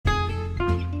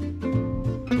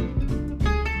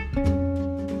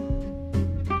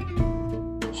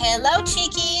Hello,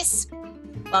 Cheekies!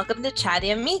 Welcome to Chatty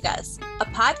Amigas, a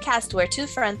podcast where two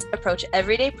friends approach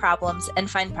everyday problems and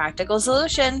find practical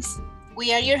solutions.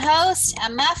 We are your hosts.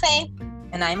 I'm Mafe.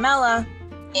 And I'm Mela.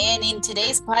 And in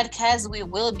today's podcast, we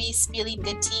will be spilling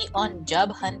the tea on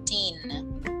job hunting.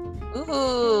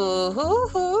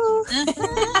 Ooh.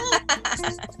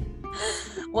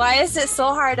 Why is it so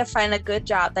hard to find a good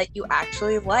job that you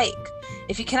actually like?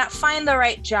 If you cannot find the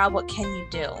right job, what can you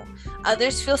do?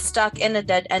 Others feel stuck in a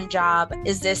dead-end job.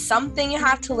 Is this something you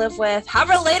have to live with? How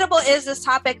relatable is this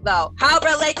topic, though? How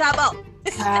relatable?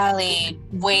 Golly,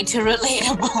 way too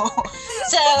relatable.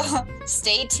 So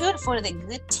stay tuned for the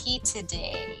good tea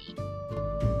today.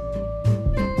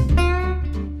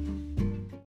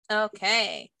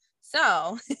 Okay,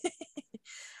 so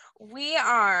we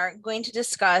are going to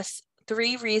discuss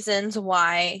 3 reasons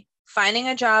why finding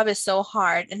a job is so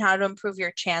hard and how to improve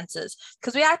your chances,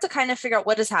 because we have to kind of figure out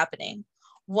what is happening.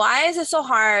 Why is it so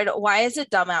hard? Why is it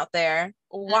dumb out there?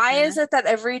 Why is it that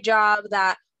every job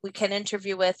that we can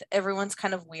interview with, everyone's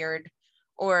kind of weird,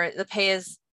 or the pay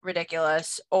is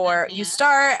ridiculous, or you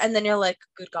start and then you're like,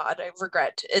 good God, I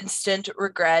regret, instant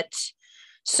regret.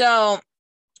 So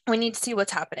we need to see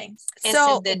what's happening. Is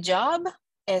it the job?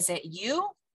 Is it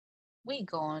you? We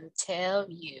gonna tell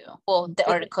you. Well, the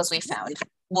articles we found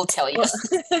will tell you.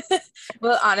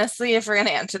 Well, honestly, if we're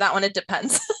gonna answer that one, it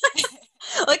depends.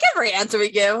 Like every answer we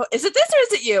give, is it this or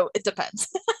is it you? It depends.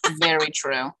 Very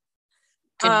true.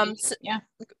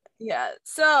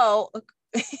 So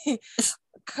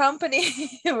company,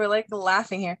 we're like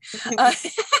laughing here.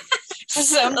 For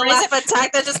some the reason, laugh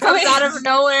attack that just comes out of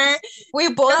nowhere.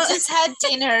 We both just had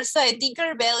dinner, so I think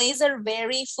our bellies are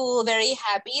very full, very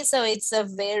happy. So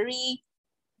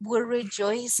we're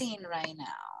rejoicing right now.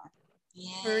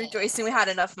 Yeah, we're rejoicing. We had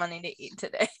enough money to eat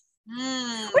today. Which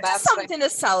is that's something to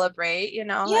celebrate, you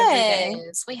know.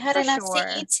 Yes, we had enough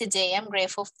to eat today. I'm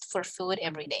grateful for food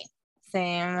every day.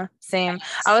 Same.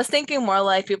 I was thinking more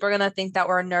like people are gonna think that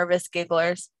we're nervous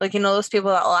gigglers, like, you know, those people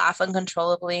that laugh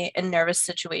uncontrollably in nervous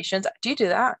situations. Do you do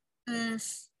that?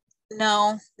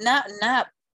 No, not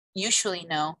usually.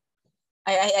 No,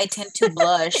 I tend to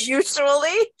blush.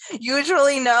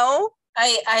 usually no.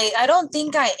 I don't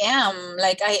think I am.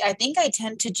 Like I think I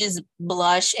tend to just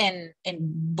blush and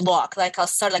block. Like I'll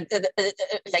start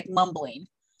like mumbling,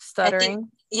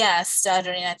 stuttering.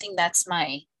 Stuttering. I think that's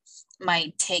my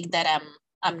take that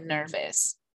I'm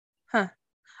nervous. I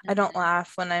don't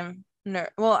laugh when I'm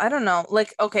well, I don't know.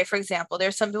 Like, okay, for example,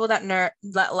 there's some people that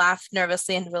laugh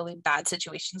nervously in really bad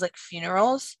situations, like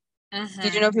funerals.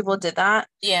 Did you know people did that?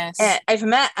 Yes. And I've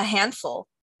met a handful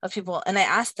of people, and I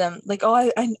asked them, like, oh,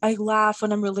 I laugh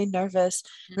when I'm really nervous.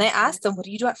 And I asked them, what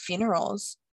do you do at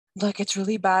funerals? Like, it's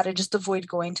really bad. I just avoid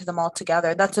going to them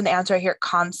altogether. That's an answer I hear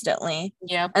constantly.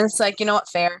 Yeah. And it's like, you know what,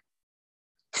 fair.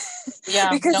 Yeah.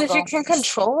 Because if you can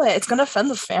control it, it's gonna offend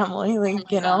the family, like,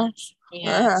 you know.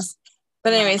 Yes.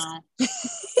 But anyways,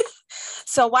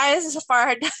 so why is it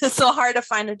so hard to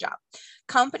find a job?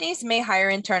 Companies may hire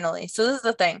internally. So this is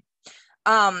the thing.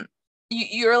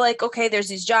 You're like, okay, there's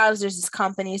these jobs, there's these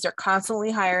companies, they're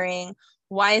constantly hiring.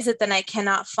 Why is it that I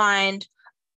cannot find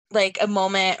like a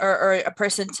moment or a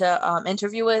person to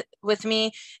interview with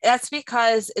me? That's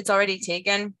because it's already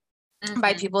taken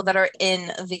by people that are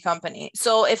in the company.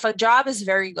 So if a job is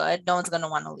very good, no one's going to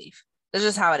want to leave. That's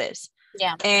just how it is.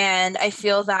 Yeah. And I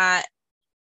feel that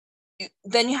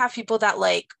then you have people that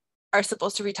like are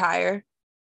supposed to retire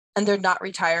and they're not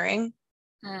retiring.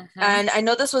 And I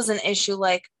know this was an issue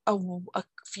like a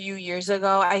few years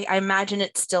ago. I imagine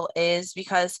it still is,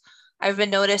 because I've been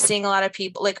noticing a lot of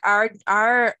people like I'm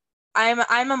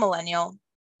a millennial,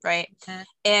 right?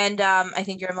 And I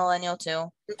think you're a millennial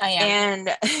too. I am.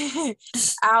 And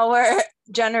our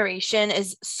generation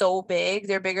is so big.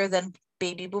 They're bigger than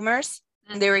baby boomers.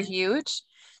 They were huge.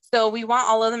 So we want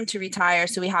all of them to retire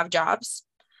so we have jobs,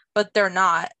 but they're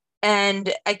not.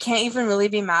 And I can't even really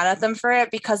be mad at them for it,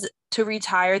 because to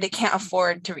retire, they can't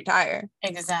afford to retire.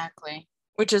 Exactly.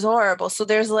 Which is horrible. So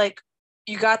there's like,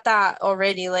 you got that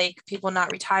already, like people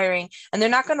not retiring, and they're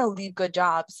not going to leave good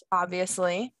jobs,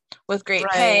 obviously, with great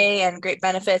pay and great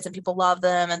benefits, and people love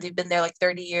them and they've been there like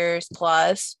 30 years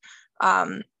plus.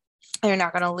 They're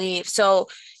not going to leave. So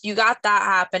you got that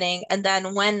happening. And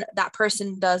then when that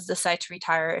person does decide to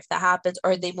retire, if that happens,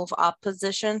 or they move up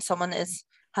position, someone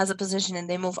has a position and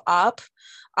they move up,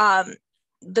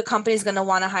 the company is going to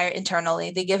want to hire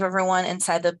internally. They give everyone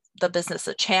inside the business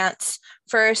a chance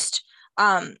first.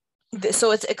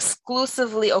 So it's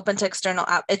exclusively open to external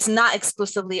it's not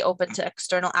exclusively open to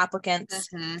external applicants.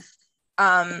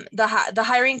 The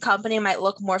hiring company might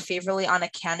look more favorably on a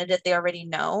candidate they already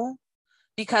know.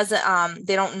 because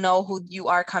they don't know who you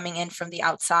are coming in from the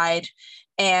outside.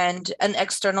 And an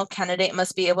external candidate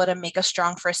must be able to make a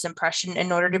strong first impression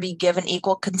in order to be given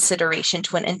equal consideration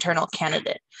to an internal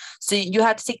candidate. So you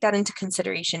have to take that into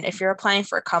consideration. If you're applying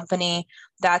for a company,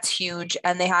 that's huge,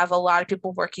 and they have a lot of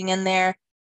people working in there,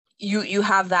 you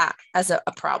have that as a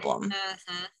problem.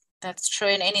 Mm-hmm. That's true.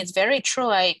 And it's very true.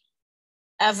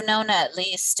 I've known at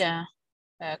least a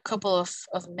couple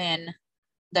of men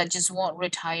that just won't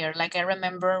retire. Like I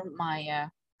remember my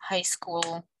high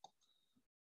school,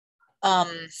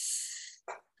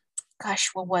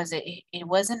 gosh, what was it? It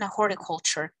wasn't a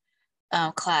horticulture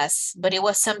class, but it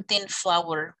was something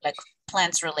flower, like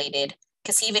plants related.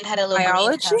 Because he even had a little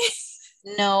biology.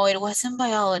 No, it wasn't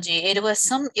biology. It was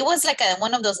like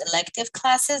one of those elective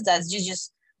classes that you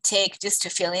just take just to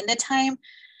fill in the time.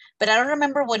 But I don't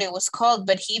remember what it was called,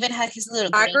 but he even had his little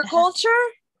agriculture.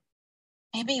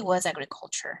 Maybe it was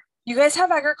agriculture. You guys have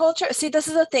agriculture? See, this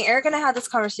is the thing. Eric and I had this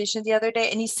conversation the other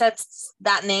day, and he said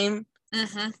that name.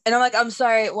 Mm-hmm. And I'm like, I'm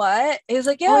sorry, what? He was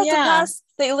like, yeah, it's a class.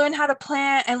 They learn how to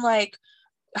plant and like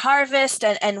harvest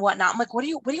and whatnot. I'm like, what are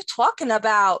you talking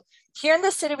about? Here in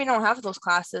the city, we don't have those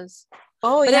classes.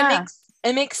 Oh, but yeah.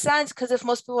 It makes sense, because if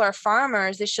most people are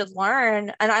farmers, they should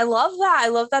learn. And I love that. I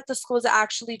love that the school is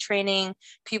actually training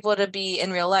people to be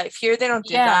in real life. Here, they don't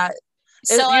do that.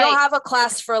 So you don't have a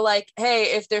class for like,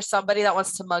 hey, if there's somebody that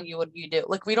wants to mug you, what do you do?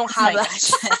 Like, we don't have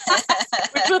that,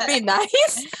 which would be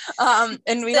nice.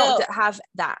 And we don't have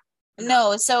that.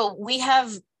 No, so we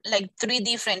have like 3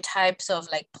 different types of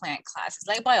like plant classes,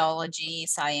 like biology,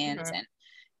 science, and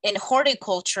in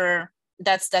horticulture,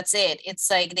 that's it. It's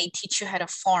like they teach you how to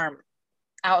farm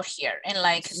out here, and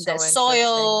like the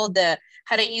soil,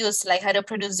 how to use, like how to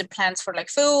produce the plants for like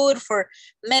food, for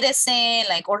medicine,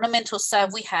 like ornamental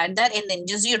stuff. We had that, and then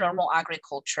just your normal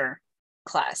agriculture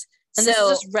class. And this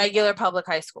is just regular public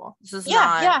high school. This is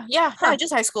not. Yeah,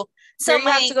 just high school. So you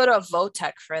have to go to a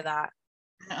VOTEC for that.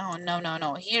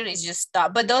 No. Here is just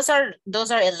that. But those are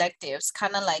electives,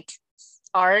 kind of like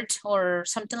art or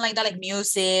something like that, like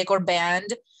music or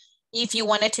band, if you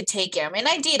wanted to take them. And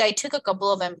I did. I took a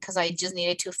couple of them because I just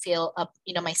needed to fill up,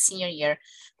 my senior year.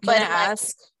 But I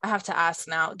have to ask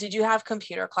now, did you have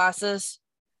computer classes?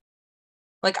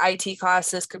 Like IT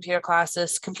classes,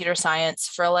 computer science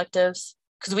for electives?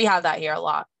 Because we have that here a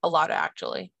lot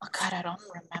actually. Oh God, I don't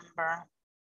remember.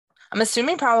 I'm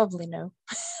assuming probably no.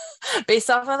 Based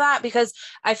off of that, because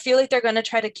I feel like they're going to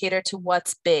try to cater to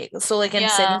what's big. So like in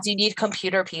cities, you need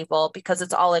computer people because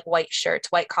it's all like white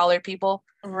shirts, white collar people.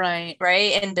 Right.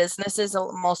 In businesses,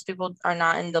 most people are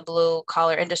not in the blue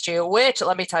collar industry, which,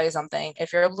 let me tell you something,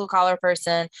 if you're a blue collar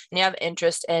person and you have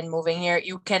interest in moving here,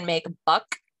 you can make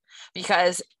buck,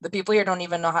 because the people here don't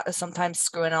even know how to sometimes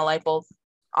screw in a light bulb.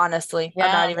 Honestly,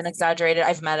 I'm not even exaggerated.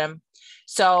 I've met him.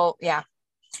 So yeah.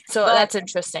 So that's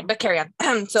interesting, but carry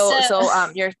on. so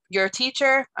your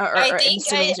teacher, or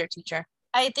assuming is your teacher.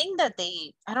 I think that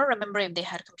I don't remember if they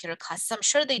had computer classes. I'm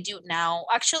sure they do now.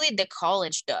 Actually, the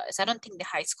college does. I don't think the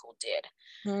high school did,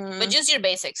 but just your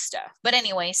basic stuff. But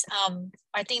anyways,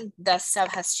 I think that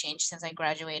stuff has changed since I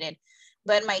graduated.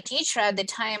 But my teacher at the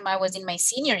time I was in my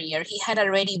senior year, he had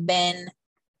already been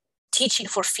teaching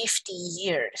for 50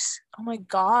 years. Oh my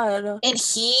God. And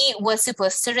he was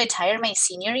supposed to retire my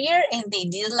senior year, and they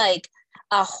did like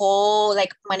a whole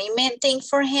like monument thing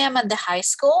for him at the high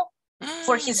school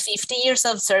for his 50 years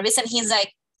of service. And he's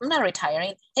like, I'm not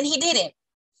retiring. And he didn't.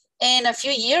 And a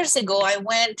few years ago, I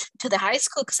went to the high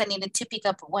school because I needed to pick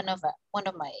up one of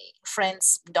my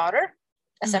friend's daughter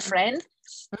as a friend,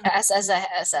 as a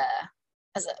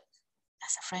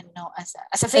friend, no,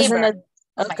 as a favor.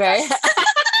 Okay.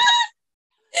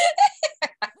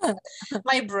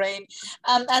 My brain,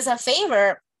 as a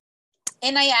favor.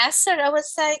 And I asked her, I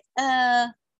was like,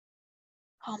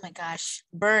 oh my gosh,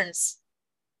 Burns,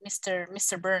 Mr.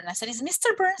 Burns. I said, is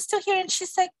Mr. Burns still here? And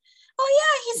she's like, oh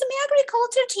yeah, he's an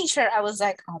agriculture teacher. I was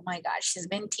like, oh my gosh, she's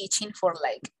been teaching for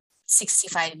like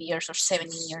 65 years or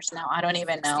 70 years now. I don't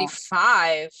even know.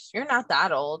 65? You're not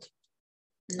that old.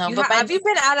 No, but have you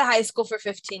been out of high school for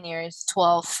 15 years?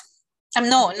 12.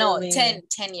 No, 10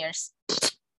 years.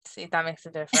 See, that makes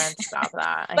a difference. Stop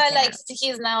that. But like,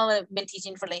 he's now been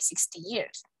teaching for like 60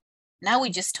 years. Now we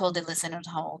just told the listeners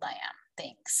how old I am.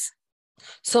 Thanks.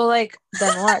 So like,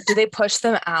 then what? Do they push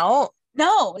them out?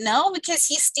 No, because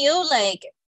he's still like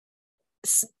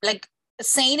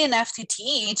sane enough to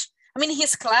teach. I mean,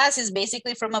 his class is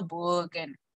basically from a book,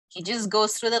 and he just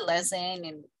goes through the lesson,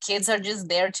 and kids are just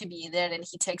there to be there. And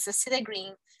he takes us to the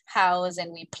greenhouse,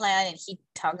 and we plan, and he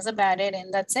talks about it,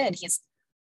 and that's it. He's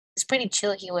pretty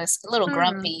chill. He was a little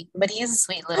grumpy, but he's a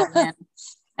sweet little man.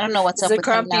 I don't know what's up with him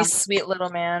now. He's a grumpy, sweet little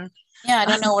man. Yeah, I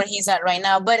don't know where he's at right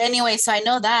now. But anyway, so I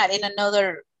know that in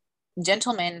another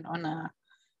gentleman on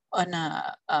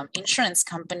a insurance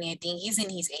company, I think he's in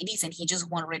his 80s and he just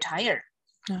won't retire.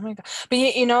 Oh my God. But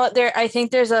you know what, I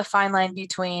think there's a fine line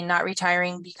between not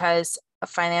retiring because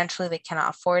financially they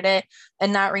cannot afford it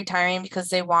and not retiring because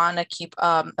they want to keep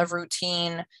a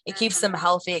routine. It keeps them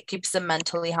healthy. It keeps them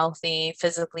mentally healthy,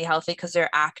 physically healthy because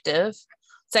they're active.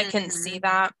 So I can see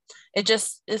that. It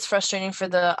just is frustrating for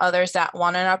the others that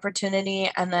want an opportunity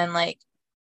and then like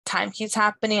time keeps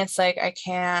happening. It's like I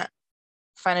can't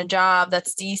find a job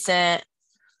that's decent.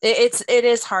 It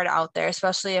is hard out there,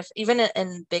 especially if even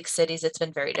in big cities, it's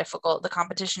been very difficult. The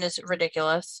competition is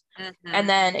ridiculous. And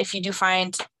then if you do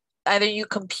find either you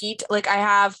compete, like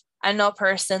I know a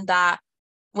person that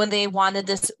when they wanted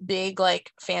this big,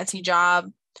 like fancy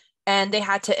job and they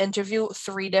had to interview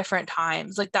 3 different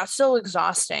times, like that's so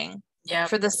exhausting. Yeah.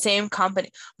 For the same company.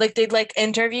 Like they'd like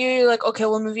interview you, like, okay,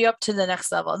 we'll move you up to the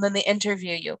next level. And then they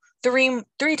interview you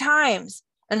three times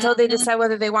until they decide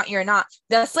whether they want you or not.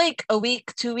 That's like a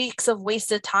week, 2 weeks of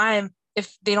wasted time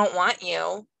if they don't want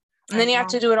you. And then you have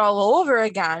to do it all over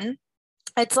again.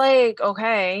 It's like,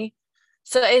 okay.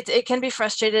 So it can be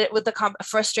frustrating with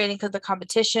frustrating because the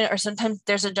competition, or sometimes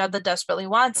there's a job that desperately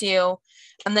wants you,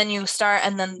 and then you start,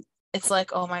 and then it's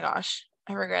like, oh my gosh,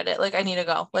 I regret it. Like I need to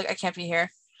go. Like I can't be here.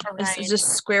 Right. It's just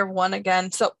square one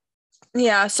again. So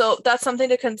yeah, so that's something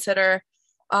to consider.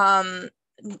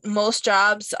 Most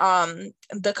jobs,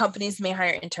 the companies may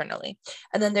hire internally.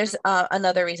 And then there's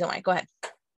another reason why. Go ahead.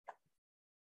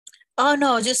 Oh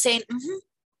no, just saying.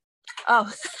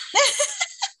 Oh.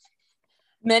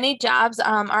 Many jobs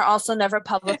are also never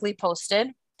publicly posted.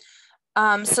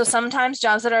 So sometimes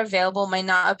jobs that are available might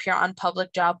not appear on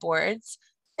public job boards.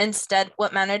 Instead,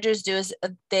 what managers do is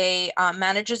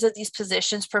managers of these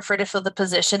positions prefer to fill the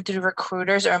position through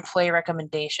recruiters or employee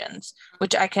recommendations,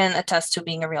 which I can attest to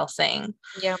being a real thing.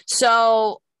 Yeah.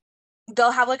 So they'll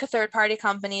have like a third-party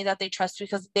company that they trust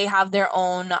because they have their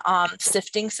own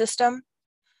sifting system.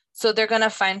 So they're gonna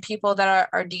find people that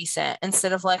are decent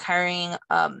instead of like hiring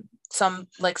something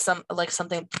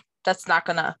that's not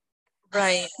gonna.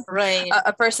 Right.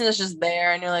 A person is just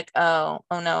there and you're like, oh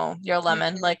no, you're a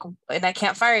lemon. Like, and I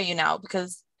can't fire you now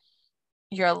because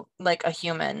you're like a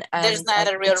human and there's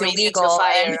not a real it's reason illegal to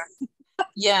fire.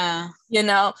 Yeah. You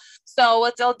know, so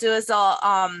what they'll do is they'll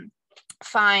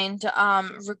find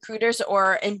recruiters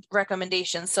or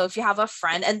recommendations. So if you have a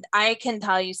friend, and I can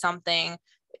tell you something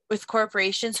with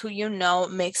corporations, who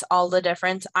makes all the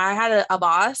difference. I had a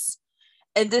boss,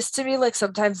 and this to me like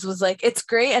sometimes was like it's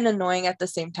great and annoying at the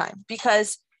same time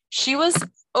because she was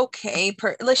okay,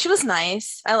 like she was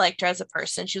nice. I liked her as a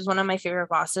person. She was one of my favorite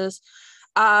bosses.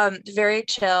 Very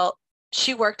chill.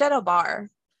 She worked at a bar.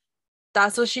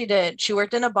 That's what she did. She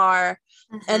worked in a bar.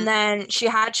 And then she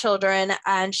had children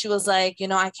and she was like,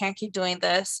 I can't keep doing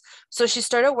this. So she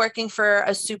started working for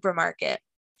a supermarket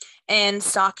and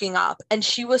stocking up. And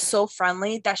she was so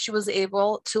friendly that she was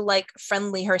able to like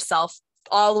friendly herself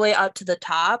all the way up to the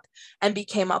top and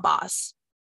became a boss.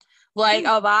 Like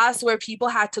a boss where people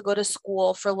had to go to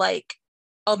school for like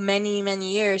many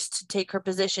years to take her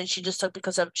position. She just took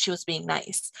because she was being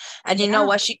nice. And you know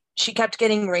what? She kept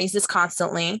getting raises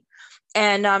constantly.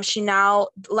 And she now,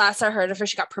 last I heard of her,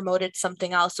 she got promoted to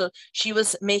something else. So she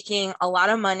was making a lot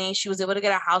of money. She was able to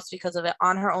get a house because of it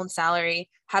on her own salary,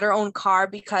 had her own car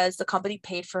because the company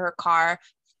paid for her car,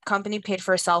 company paid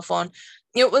for her cell phone.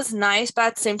 It was nice, but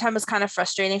at the same time, it was kind of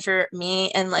frustrating for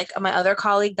me and like my other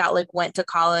colleague that like went to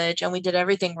college and we did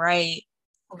everything right.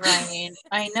 Right.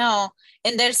 I know.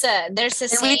 And there's a and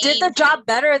we did the job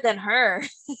better than her.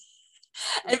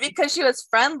 And because she was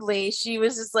friendly, she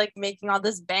was just like making all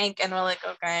this bank and we're like,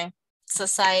 okay.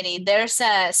 Society. There's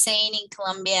a saying in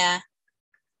Colombia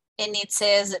and it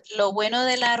says, lo bueno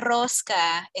de la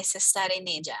rosca es estar en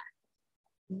ella.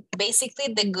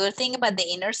 Basically, the good thing about the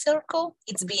inner circle,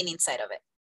 it's being inside of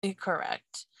it.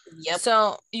 Correct. Yep.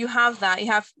 So you have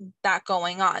that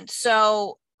going on.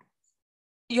 So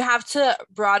you have to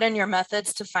broaden your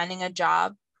methods to finding a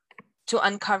job to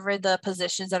uncover the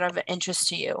positions that are of interest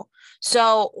to you.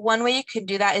 So one way you could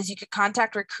do that is you could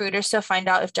contact recruiters to find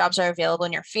out if jobs are available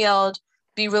in your field.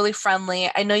 Be really friendly.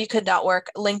 I know you could network.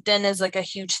 LinkedIn is like a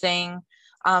huge thing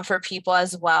for people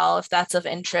as well, if that's of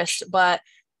interest. But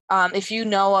if you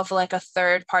know of like a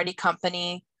third party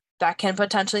company that can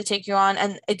potentially take you on,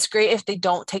 and it's great if they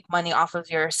don't take money off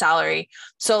of your salary.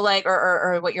 So like,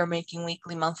 or what you're making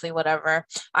weekly, monthly, whatever.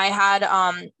 I had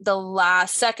the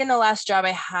second to last job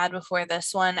I had before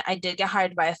this one, I did get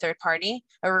hired by a third party,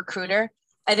 a recruiter.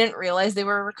 I didn't realize they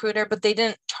were a recruiter, but they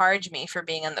didn't charge me for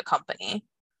being in the company.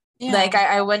 Like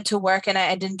I went to work and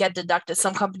I didn't get deducted.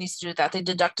 Some companies do that. They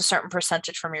deduct a certain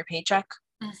percentage from your paycheck.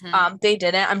 They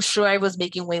didn't. I'm sure I was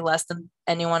making way less than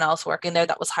anyone else working there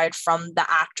that was hired from the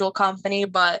actual company,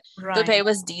 but the pay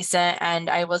was decent and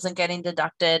I wasn't getting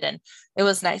deducted and it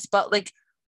was nice. But like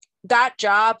that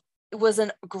job was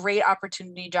a great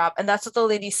opportunity job. And that's what the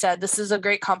lady said. This is a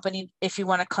great company if you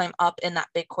want to climb up in that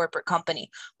big corporate company,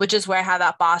 which is where I had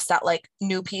that boss that like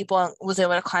knew people and was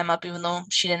able to climb up even though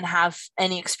she didn't have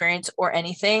any experience or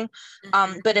anything.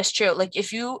 But it's true. Like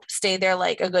if you stay there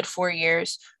like a good 4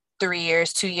 years, 3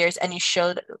 years, 2 years, and you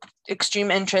showed extreme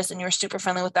interest and you were super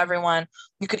friendly with everyone,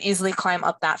 you could easily climb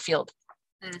up that field.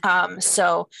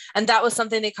 And that was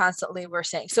something they constantly were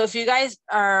saying. So if you guys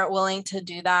are willing to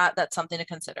do that, that's something to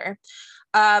consider.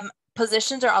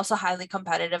 Positions are also highly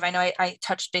competitive. I know I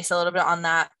touched base a little bit on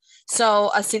that.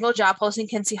 So a single job posting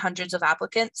can see hundreds of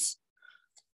applicants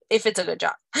if it's a good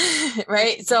job,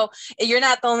 right? So you're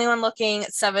not the only one looking,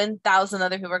 7,000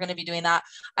 other people are going to be doing that.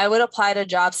 I would apply to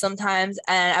jobs sometimes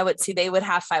and I would see they would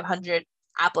have 500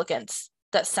 applicants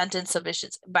that sent in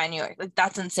submissions by New York. Like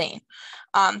that's insane.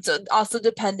 So also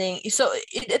depending, so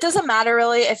it doesn't matter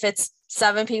really if it's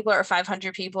 7 people or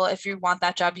 500 people. If you want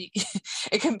that job,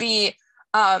 it can be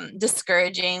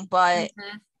discouraging, but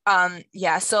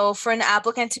yeah. So for an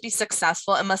applicant to be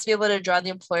successful, it must be able to draw the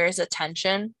employer's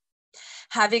attention.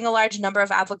 Having a large number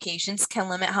of applications can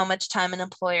limit how much time an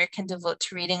employer can devote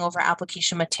to reading over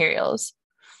application materials.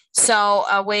 So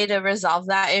a way to resolve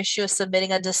that issue is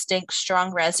submitting a distinct,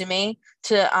 strong resume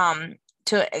to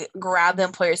grab the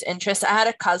employer's interest. I had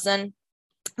a cousin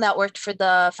that worked for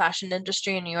the fashion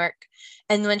industry in New York.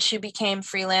 And when she became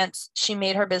freelance, she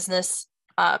made her business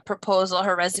proposal,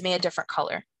 her resume, a different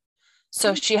color.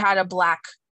 So she had a black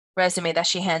resume that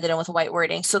she handed in with white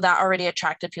wording. So that already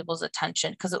attracted people's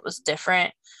attention because it was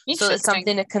different. So it's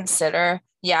something to consider.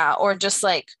 Yeah. Or just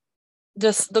like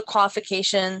the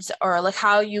qualifications or like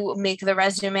how you make the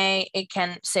resume, it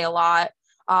can say a lot.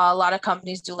 A lot of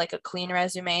companies do like a clean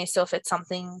resume. So if it's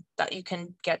something that you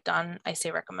can get done, I say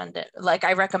recommend it. Like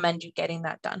I recommend you getting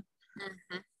that done.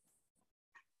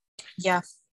 Yeah,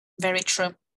 very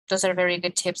true. Those are very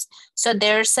good tips. So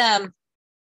there's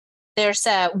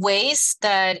ways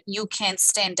that you can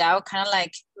stand out, kind of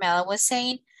like Mela was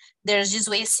saying. There's just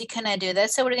ways you can do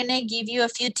that. So we're going to give you a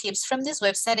few tips from this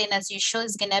website. And as usual,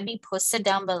 it's going to be posted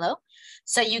down below.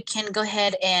 So you can go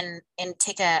ahead and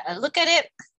take a look at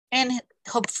it. And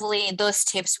hopefully those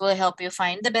tips will help you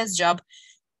find the best job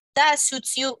that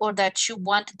suits you or that you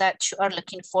want, that you are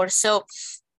looking for. So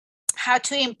how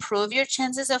to improve your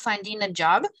chances of finding a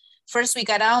job. First, we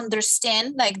got to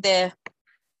understand like the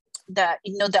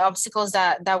obstacles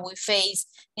that we face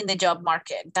in the job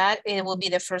market. That it will be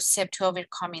the first step to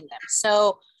overcoming them.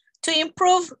 So to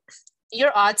improve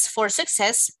your odds for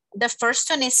success, the first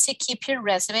one is to keep your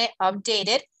resume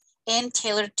updated and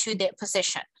tailored to the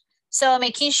position. So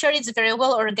making sure it's very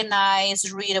well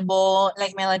organized, readable,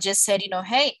 like Mela just said,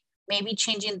 hey, maybe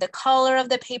changing the color of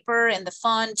the paper and the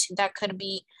font, that could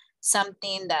be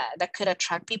something that could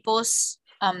attract people's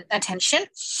attention.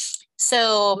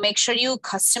 So make sure you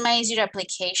customize your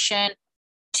application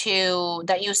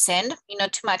that you send,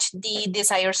 to match the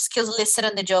desired skills listed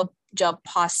on the job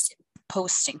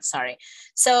posting. Sorry.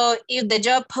 So if the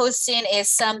job posting is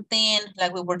something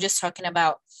like we were just talking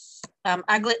about,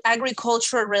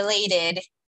 agriculture related,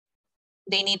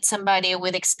 they need somebody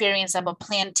with experience about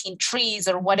planting trees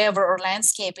or whatever, or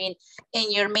landscaping.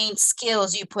 In your main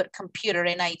skills, you put computer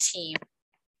and IT.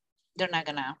 They're not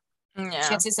gonna.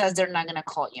 Chances are they're not gonna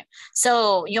call you.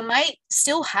 So you might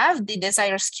still have the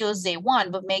desired skills they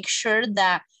want, but make sure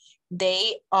that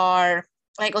they are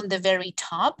like on the very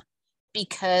top,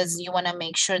 because you want to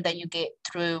make sure that you get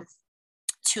through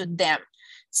to them.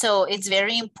 So it's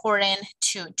very important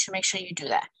to make sure you do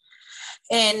that.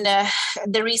 And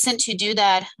the reason to do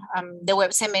that, the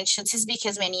website mentions, is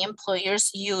because many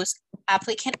employers use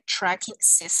applicant tracking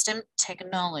system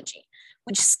technology,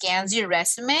 which scans your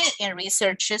resume and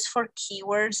researches for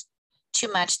keywords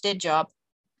to match the job.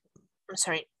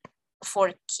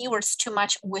 For keywords to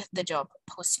match with the job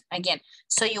posting. Again,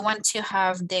 so you want to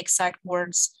have the exact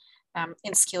words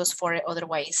and skills for it.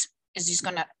 Otherwise, it's just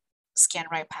gonna scan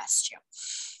right past you.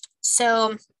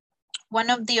 So one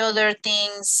of the other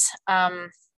things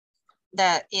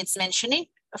that it's mentioning,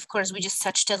 of course, we just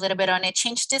touched a little bit on it,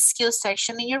 change the skills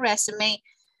section in your resume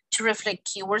to reflect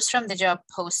keywords from the job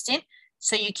posting.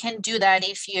 So you can do that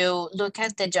if you look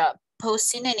at the job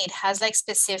posting and it has like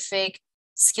specific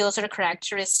skills or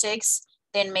characteristics,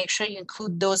 then make sure you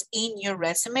include those in your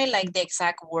resume, like the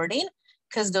exact wording,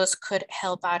 because those could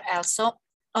help out also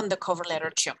on the cover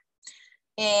letter too.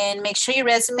 and make sure your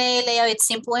resume layout is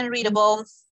simple and readable.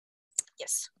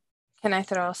 Yes. Can I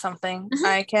throw something? Mm-hmm.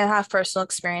 I can have personal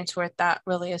experience where that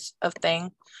really is a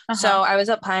thing. So I was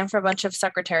applying for a bunch of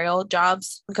secretarial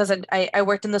jobs because I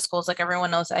worked in the schools. Like everyone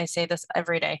knows, I say this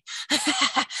every day.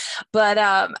 But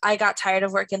I got tired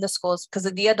of working in the schools because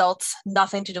of the adults,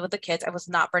 nothing to do with the kids. I was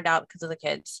not burned out because of the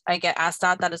kids. I get asked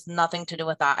that. That has nothing to do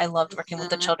with that. I loved working with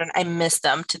the children. I miss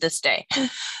them to this day.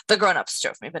 The grown-ups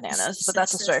drove me bananas, but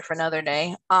that's a story for another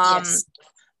day. Yes.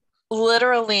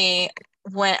 Literally,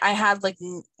 when I had like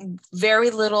very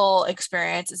little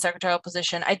experience in secretarial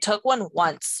position, I took one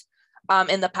once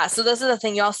in the past. So this is the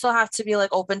thing. You also have to be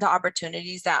like open to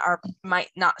opportunities that might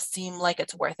not seem like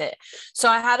it's worth it. So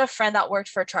I had a friend that worked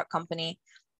for a truck company,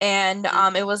 and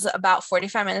it was about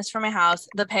 45 minutes from my house.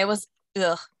 The pay was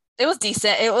it was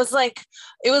decent. It was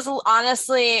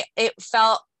honestly, it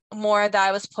felt more that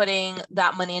I was putting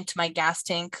that money into my gas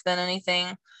tank than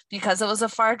anything, because it was a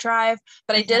far drive.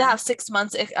 But I did have 6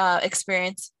 months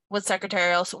experience with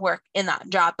secretarial work in that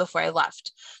job before I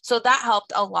left. So that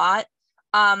helped a lot.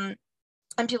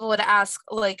 And people would ask,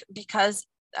 like, because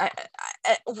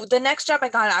the next job I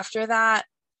got after that,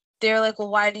 they're like,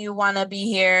 well, why do you want to be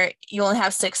here? You only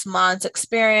have 6 months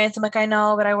experience. I'm like, I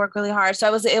know, but I work really hard. So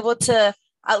I was able to,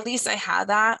 at least I had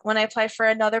that when I applied for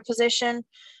another position.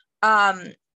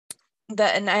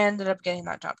 And I ended up getting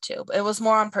that job too. It was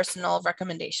more on personal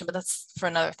recommendation, but that's for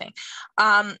another thing.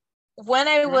 When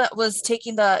I was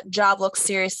taking the job look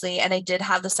seriously, and I did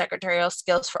have the secretarial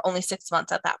skills for only 6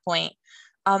 months at that point,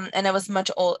 and I was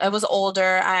I was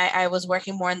older. I was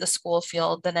working more in the school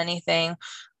field than anything.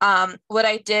 What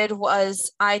I did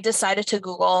was I decided to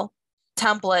Google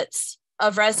templates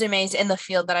of resumes in the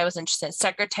field that I was interested in.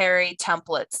 Secretary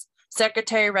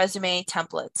resume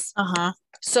templates.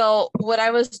 So what I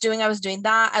was doing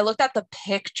that. I looked at the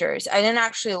pictures. I didn't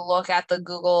actually look at the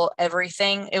Google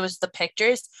everything. It was the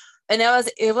pictures. And I was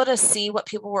able to see what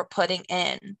people were putting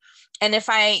in. And if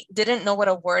I didn't know what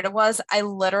a word was, I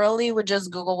literally would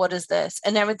just Google, what is this?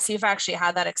 And I would see if I actually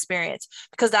had that experience,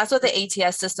 because that's what the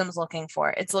ATS system is looking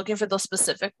for. It's looking for those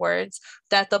specific words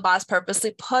that the boss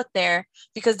purposely put there,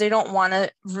 because they don't want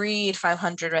to read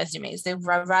 500 resumes. They'd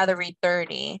rather read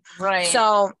 30. Right.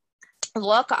 So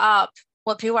look up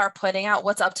what people are putting out,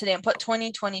 what's up to date, and put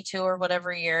 2022 or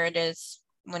whatever year it is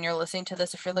when you're listening to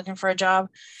this, if you're looking for a job,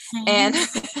 and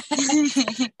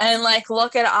and like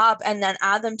look it up and then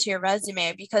add them to your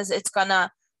resume, because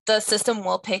the system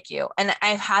will pick you. And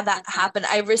I've had that happen.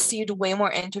 I received way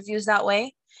more interviews that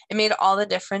way. It made all the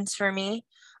difference for me.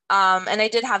 And I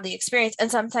did have the experience. And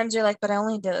sometimes you're like, but I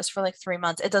only did this for like 3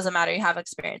 months. It doesn't matter. You have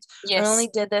experience. Yes. I only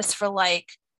did this for like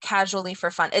casually for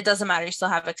fun. It doesn't matter. You still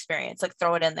have experience. Like,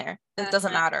 throw it in there. It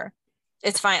doesn't matter.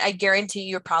 It's fine. I guarantee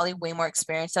you're probably way more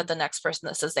experienced than the next person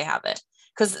that says they have it,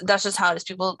 because that's just how it is.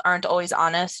 People aren't always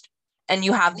honest, and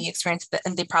you have the experience,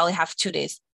 and they probably have 2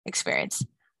 days experience,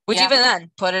 which even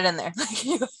then, put it in there.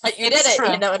 you did it.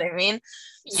 True. You know what I mean?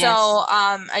 Yes. So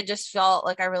I just felt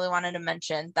like I really wanted to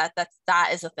mention that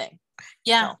is a thing.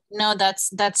 Yeah, so. No,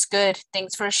 that's good.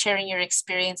 Thanks for sharing your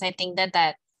experience. I think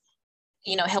that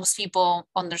helps people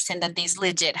understand that this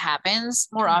legit happens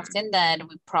more often than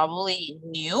we probably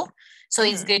knew. So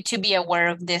it's good to be aware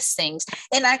of these things.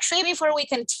 And actually, before we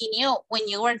continue, when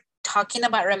you were talking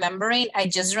about remembering, I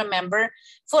just remember,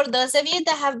 for those of you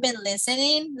that have been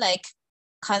listening, like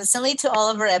constantly to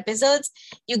all of our episodes,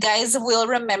 you guys will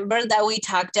remember that we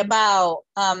talked about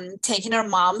taking our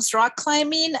moms rock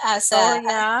climbing as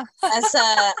an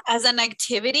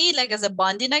activity, like as a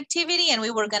bonding activity, and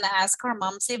we were gonna ask our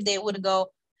moms if they would go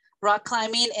rock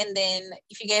climbing. And then,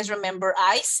 if you guys remember,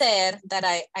 I said that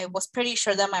I was pretty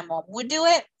sure that my mom would do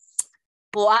it.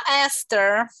 Well, I asked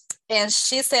her, and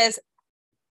she says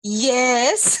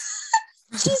yes.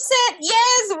 She said,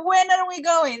 yes, when are we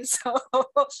going? So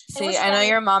see, I know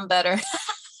your mom better.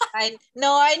 I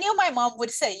knew my mom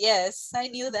would say yes. I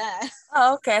knew that.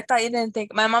 Oh, okay. I thought you didn't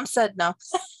think. My mom said no.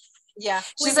 Yeah.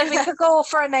 She's like, we could go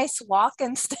for a nice walk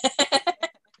instead.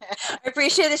 I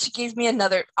appreciate that she gave me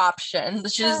another option.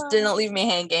 She just didn't leave me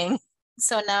hanging.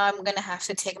 So now I'm going to have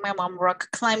to take my mom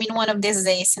rock climbing one of these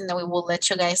days, and then we will let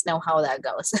you guys know how that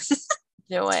goes.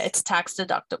 Do it. It's tax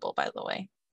deductible, by the way.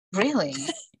 Really?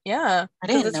 Yeah, I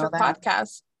didn't know that.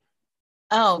 Podcast.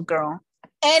 Oh, girl.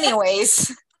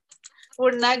 Anyways,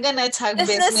 we're not gonna talk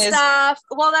business stuff.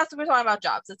 Well, that's what we're talking about,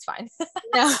 jobs. It's fine.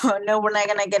 No, we're not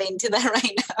gonna get into that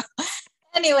right now.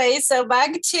 Anyway, so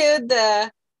back to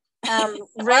the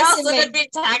resume. Also gonna be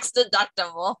tax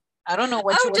deductible. I don't know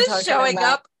what you were talking about. I'm just showing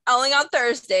up only on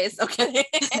Thursdays. Okay.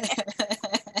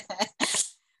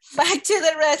 Back to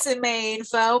the resume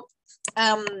info.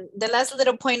 The last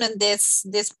little point on this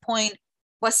point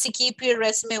was to keep your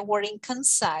resume wording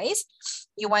concise.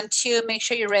 You want to make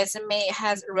sure your resume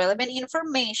has relevant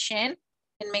information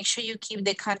and make sure you keep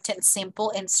the content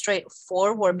simple and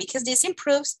straightforward because this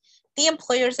improves the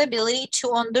employer's ability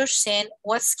to understand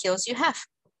what skills you have.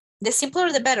 The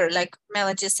simpler, the better. Like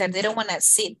Mela just said, they don't want to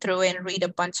sit through and read a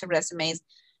bunch of resumes.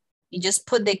 You just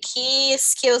put the key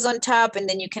skills on top and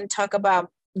then you can talk about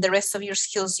the rest of your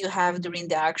skills you have during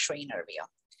the actual interview.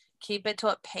 Keep it to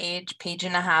a page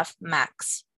and a half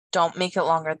max. Don't make it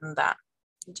longer than that.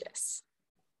 Yes.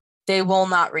 They will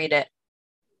not read it.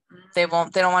 They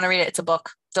don't want to read it. It's a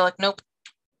book. They're like, nope.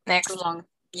 Next. Too long.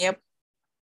 Yep.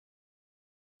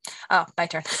 Oh, my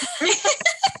turn.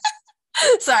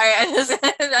 Sorry, I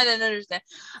didn't understand.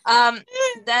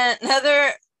 Then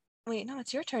wait, no,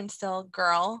 it's your turn still,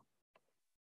 girl.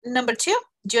 Number 2?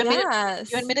 Do you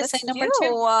want me to say number 2?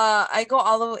 I go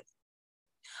all the way.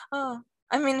 Oh,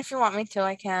 I mean, if you want me to,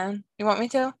 I can. You want me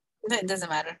to? It doesn't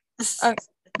matter. Okay.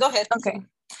 Go ahead. Okay.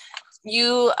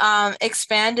 You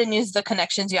expand and use the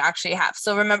connections you actually have.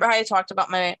 So remember how I talked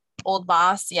about my old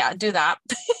boss? Yeah, do that.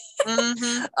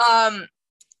 Mm-hmm.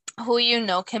 Who you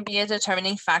know can be a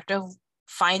determining factor of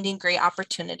finding great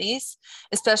opportunities,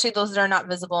 especially those that are not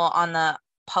visible on the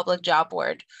public job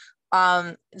board.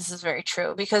 This is very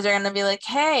true because they're going to be like,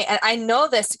 hey, and I know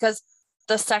this because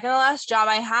the second to last job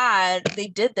I had, they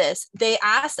did this. They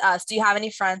asked us, do you have any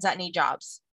friends that need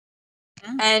jobs?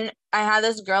 And I had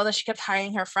this girl that she kept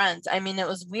hiring her friends. I mean, it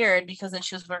was weird because then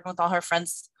she was working with all her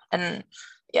friends and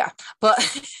yeah, but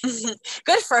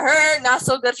good for her, not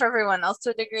so good for everyone else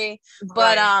to a degree.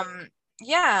 But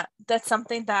yeah, that's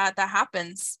something that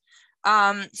happens.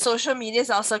 Social media is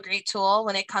also a great tool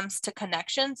when it comes to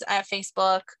connections at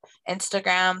Facebook,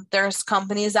 Instagram. There's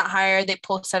companies that hire, they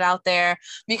post it out there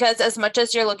because as much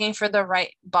as you're looking for the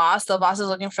right boss, the boss is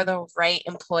looking for the right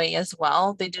employee as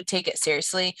well. They do take it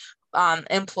seriously.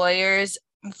 Employers,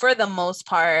 for the most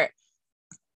part,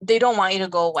 they don't want you to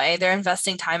go away. They're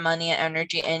investing time, money, and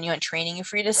energy in you and training you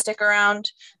for you to stick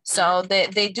around. So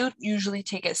they do usually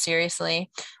take it seriously.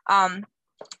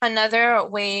 Another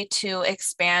way to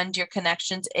expand your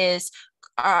connections is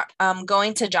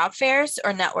going to job fairs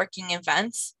or networking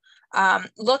events.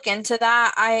 Look into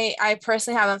that. I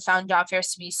personally haven't found job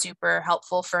fairs to be super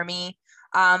helpful for me.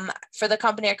 For the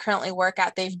company I currently work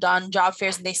at, they've done job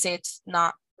fairs and they say it's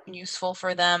not useful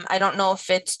for them. I don't know if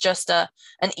it's just an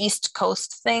East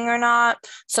Coast thing or not.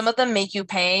 Some of them make you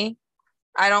pay.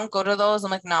 I don't go to those. I'm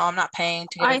like, no, I'm not paying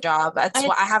to get a job. That's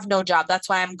why I have no job. That's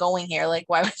why I'm going here. Like,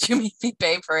 why would you make me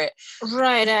pay for it?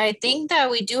 Right. I think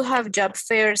that we do have job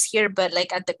fairs here, but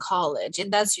like at the college,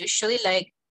 and that's usually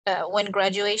like when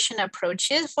graduation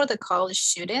approaches for the college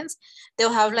students,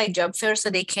 they'll have like job fairs so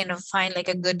they can find like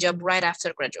a good job right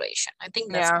after graduation. I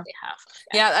think that's what they have.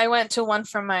 Yeah, I went to one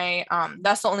for my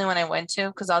that's the only one I went to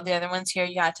because all the other ones here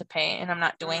you had to pay and I'm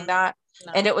not doing that.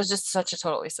 No. And it was just such a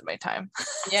total waste of my time.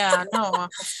 Yeah, no, of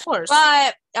course.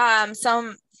 But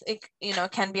some it,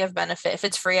 can be of benefit. If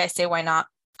it's free, I say why not?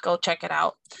 Go check it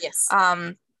out. Yes.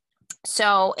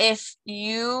 So if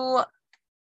you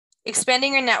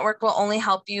expanding your network will only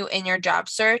help you in your job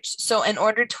search. So in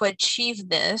order to achieve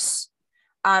this,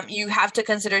 you have to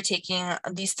consider taking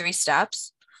these 3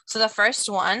 steps. So the first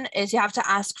one is you have to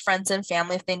ask friends and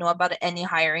family if they know about any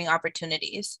hiring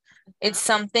opportunities. It's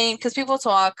something, because people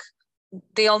talk,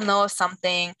 they'll know of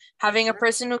something. Having a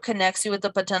person who connects you with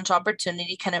a potential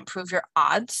opportunity can improve your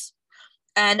odds.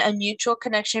 And a mutual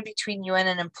connection between you and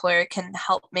an employer can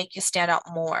help make you stand out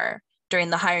more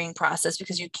during the hiring process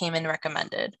because you came in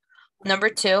recommended. Number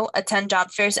 2, attend job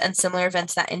fairs and similar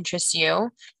events that interest you.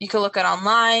 You can look at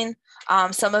online.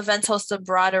 Some events host a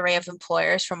broad array of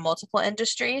employers from multiple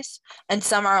industries, and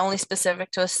some are only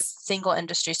specific to a single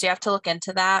industry. So you have to look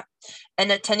into that.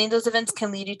 And attending those events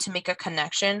can lead you to make a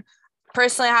connection.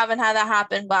 Personally, I haven't had that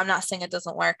happen, but I'm not saying it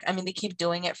doesn't work. I mean, they keep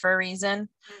doing it for a reason.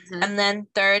 Mm-hmm. And then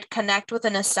 3rd, connect with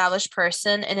an established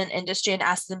person in an industry and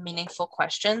ask them meaningful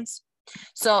questions.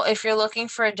 So if you're looking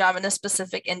for a job in a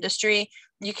specific industry,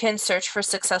 you can search for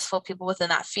successful people within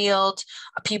that field,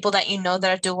 people that you know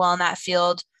that do well in that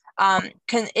field.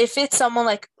 If it's someone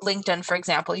like LinkedIn, for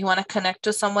example, you want to connect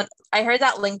with someone. I heard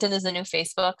that LinkedIn is the new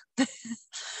Facebook.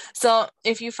 So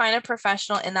if you find a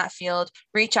professional in that field,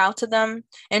 reach out to them,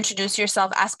 introduce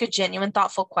yourself, ask a genuine,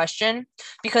 thoughtful question,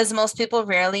 because most people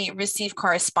rarely receive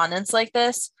correspondence like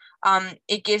this.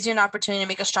 It gives you an opportunity to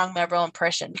make a strong memorable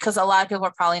impression because a lot of people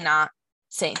are probably not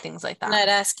saying things like that. Not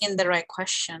asking the right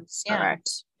questions. Yeah.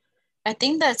 Correct. I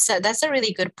think that's a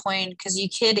really good point because you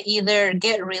could either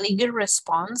get really good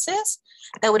responses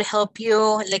that would help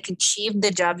you like achieve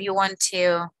the job you want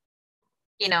to,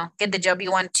 get the job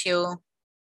you want to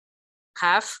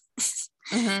have.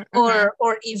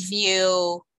 Or if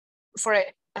you,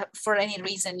 for any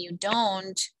reason you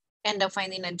don't end up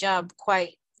finding a job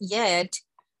quite yet,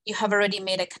 you have already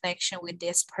made a connection with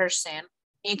this person.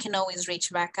 You can always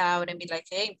reach back out and be like,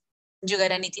 hey, you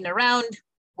got anything around?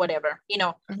 Whatever,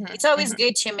 it's always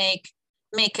good to make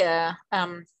a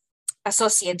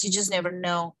associates. You just never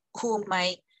know who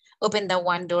might open the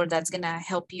one door that's gonna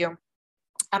help you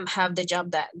have the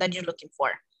job that you're looking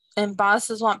for. And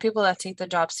bosses want people that take the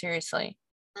job seriously.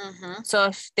 So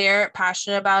if they're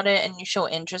passionate about it and you show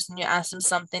interest and you ask them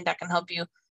something that can help you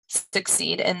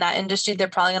succeed in that industry, they're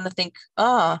probably going to think,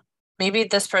 oh, maybe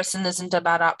this person isn't a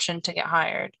bad option to get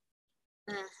hired.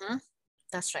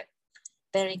 That's right.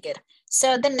 Very good.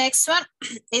 So the next one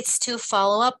is to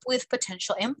follow up with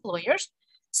potential employers.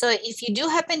 So if you do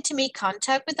happen to make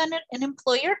contact with an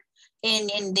employer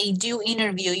and they do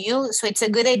interview you, so it's a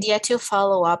good idea to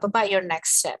follow up about your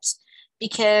next steps,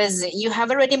 because you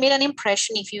have already made an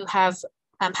impression if you have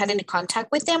had any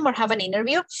contact with them or have an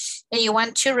interview, and you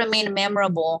want to remain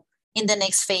memorable in the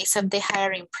next phase of the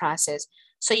hiring process.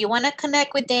 So you want to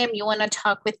connect with them, you want to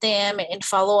talk with them and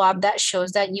follow up. That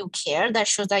shows that you care, that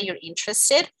shows that you're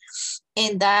interested,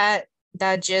 and that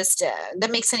just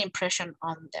that makes an impression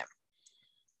on them.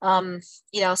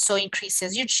 It also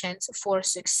increases your chance for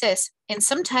success. And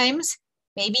sometimes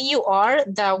maybe you are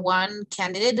the one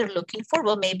candidate they're looking for,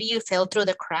 but maybe you fell through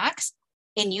the cracks,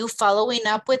 and you following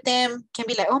up with them can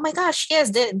be like, oh my gosh,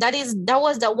 yes, that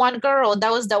was the one girl,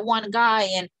 that was the one guy,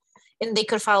 and they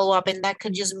could follow up, and that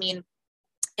could just mean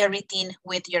everything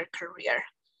with your career.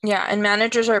 Yeah, and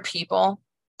managers are people.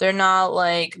 They're not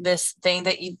like this thing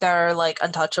that they're like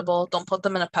untouchable. Don't put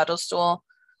them in a pedestal.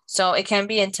 So it can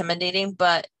be intimidating,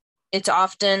 but it's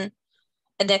often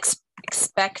an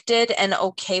expected and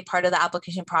okay part of the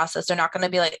application process. They're not going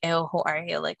to be like, oh, who are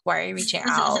you? Like, why are you reaching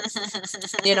out?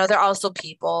 They're also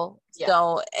people. Yeah.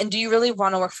 So, and do you really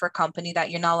want to work for a company that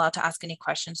you're not allowed to ask any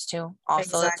questions to?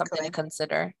 Also, that's something to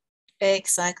consider.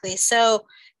 Exactly. So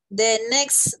the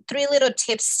next 3 little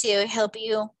tips to help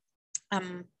you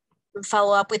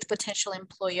follow up with potential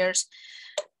employers.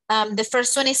 The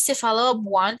first one is to follow up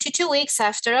 1 to 2 weeks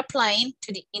after applying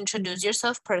to introduce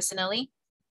yourself personally,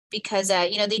 because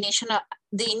the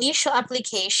initial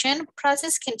application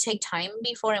process can take time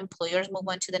before employers move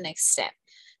on to the next step.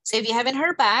 So if you haven't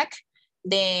heard back,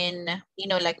 then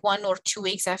like 1 or 2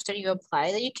 weeks after you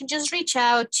apply, that you can just reach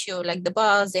out to like the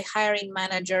boss, the hiring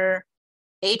manager,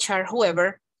 HR,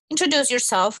 whoever, introduce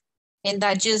yourself, and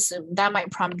that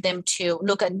might prompt them to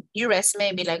look at your resume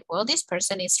and be like, well, this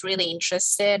person is really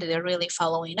interested, they're really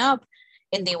following up,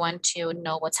 and they want to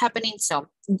know what's happening. So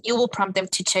you will prompt them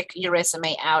to check your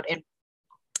resume out and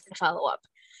follow up.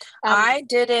 I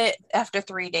did it after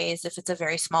 3 days. If it's a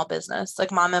very small business,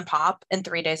 like mom and pop, in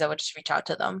 3 days, I would just reach out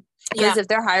to them. Because if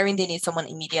they're hiring, they need someone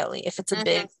immediately. If it's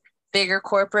a bigger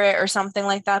corporate or something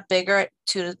like that,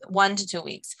 1 to 2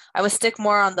 weeks. I would stick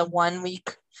more on the 1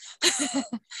 week.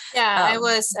 I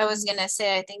was gonna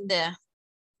say, I think the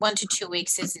 1 to 2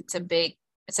 weeks it's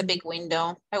a big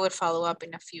window. I would follow up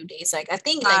in a few days. Like I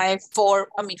think like 4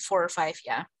 or 5.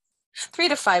 Yeah, 3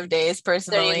 to 5 days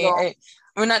personally.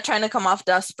 We're not trying to come off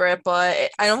desperate, but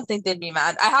I don't think they'd be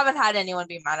mad. I haven't had anyone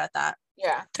be mad at that.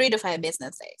 Yeah, 3 to 5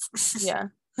 business days. Yeah.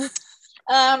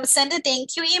 Send a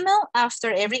thank you email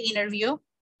after every interview,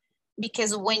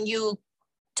 because when you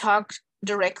talk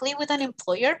directly with an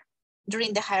employer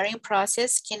during the hiring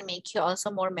process can make you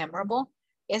also more memorable.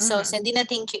 And so sending a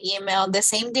thank you email the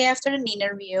same day after an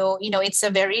interview, it's a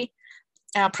very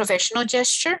professional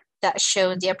gesture that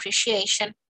shows the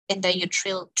appreciation and that you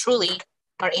truly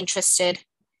are interested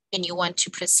and you want to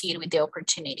proceed with the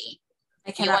opportunity.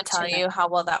 I cannot tell you how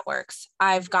well that works.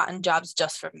 I've gotten jobs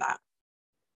just from that.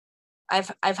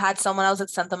 I've had someone else that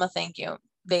sent them a thank you.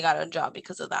 They got a job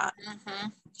because of that.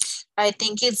 I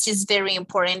think it's just very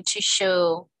important to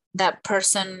show that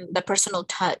person, the personal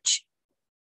touch.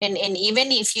 And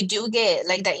even if you do get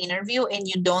like the interview and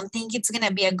you don't think it's going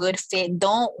to be a good fit,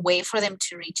 don't wait for them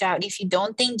to reach out. If you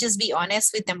don't think, just be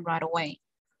honest with them right away.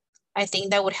 I think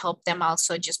that would help them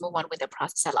also just move on with the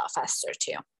process a lot faster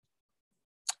too.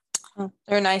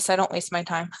 They're nice. I don't waste my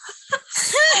time.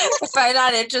 If I'm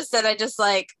not interested, I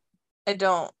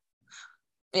don't.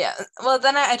 Yeah. Well,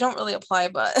 then I don't really apply,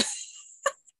 but.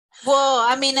 Well,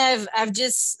 I mean, I've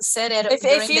just said it.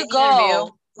 If you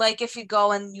go, like if you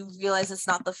go and you realize it's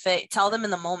not the fit, tell them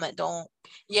in the moment. Don't.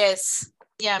 Yes.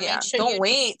 Yeah. Make sure don't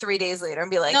wait 3 days later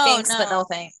and be like, thanks, but no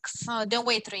thanks. Oh, don't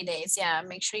wait 3 days. Yeah.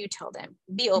 Make sure you tell them.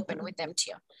 Be open with them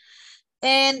too.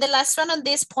 And the last one on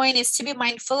this point is to be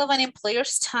mindful of an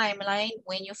employer's timeline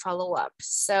when you follow up.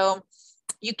 So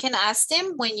you can ask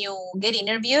them when you get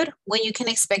interviewed, when you can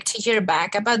expect to hear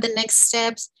back about the next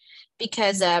steps,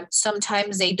 because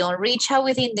sometimes they don't reach out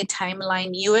within the timeline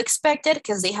you expected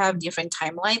because they have different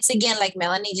timelines. Again, like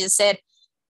Melanie just said,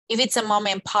 if it's a mom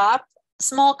and pop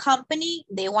small company,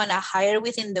 they want to hire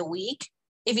within the week.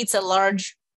 If it's a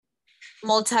large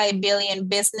multi-billion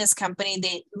business company,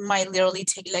 they might literally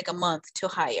take like a month to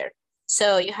hire.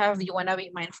 So you want to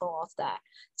be mindful of that.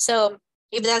 So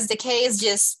if that's the case,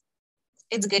 just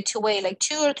it's good to wait like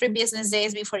 2 or 3 business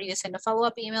days before you send a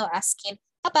follow-up email asking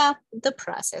about the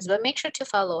process. But make sure to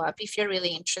follow up if you're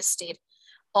really interested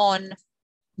on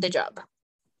the job.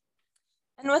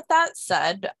 And with that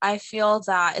said, I feel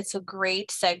that it's a great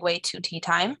segue to tea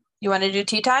time. You want to do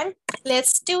tea time?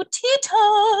 Let's do tea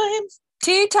time.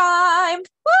 Tea time.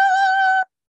 Woo!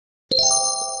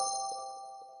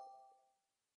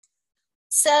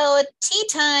 So tea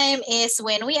time is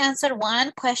when we answer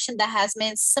one question that has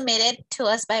been submitted to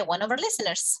us by one of our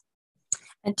listeners.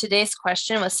 And today's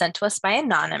question was sent to us by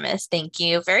Anonymous. Thank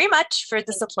you very much for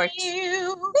the support.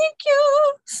 Thank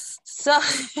you.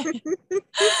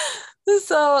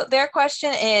 So their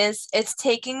question is, it's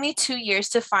taking me 2 years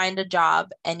to find a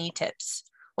job. Any tips?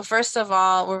 Well, first of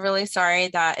all, we're really sorry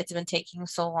that it's been taking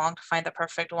so long to find the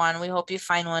perfect one. We hope you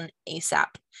find one ASAP.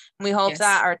 We hope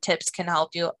that our tips can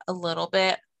help you a little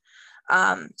bit.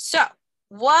 So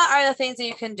what are the things that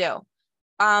you can do?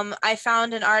 I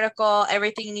found an article,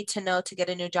 everything you need to know to get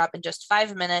a new job in just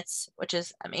 5 minutes, which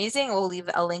is amazing. We'll leave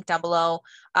a link down below.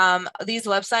 These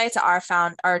websites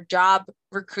are job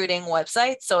recruiting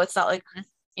websites. So it's not like,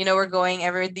 we're going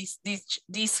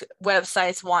these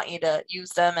websites want you to use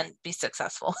them and be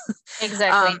successful.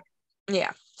 Exactly.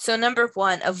 Yeah. So number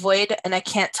 1, avoid, and I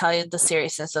can't tell you the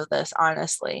seriousness of this,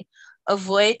 honestly,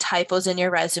 avoid typos in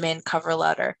your resume and cover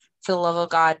letter. For the love of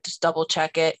God, just double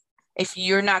check it. If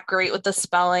you're not great with the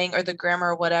spelling or the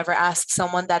grammar or whatever, ask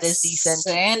someone that is decent.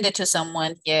 Send it to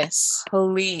someone. Yes.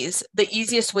 Please. The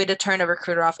easiest way to turn a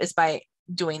recruiter off is by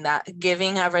doing that,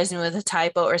 giving a resume with a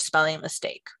typo or spelling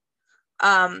mistake.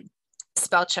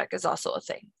 Spell check is also a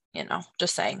thing,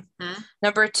 just saying.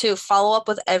 Number 2, follow up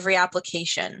with every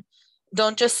application.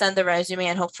 Don't just send the resume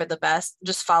and hope for the best.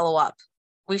 Just follow up.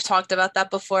 We've talked about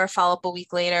that before. Follow up a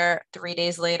week later, 3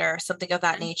 days later, something of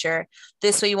that nature.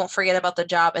 This way you won't forget about the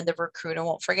job and the recruiter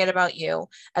won't forget about you.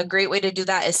 A great way to do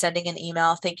that is sending an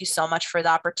email. Thank you so much for the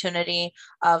opportunity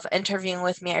of interviewing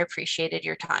with me. I appreciated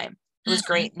your time. It was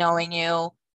great knowing you.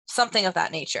 Something of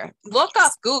that nature. Look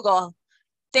up Google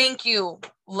thank you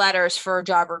letters for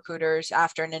job recruiters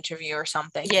after an interview or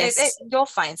something. Yes. You'll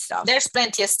find stuff. There's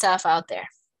plenty of stuff out there.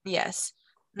 Yes.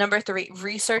 Number 3,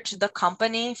 research the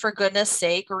company. For goodness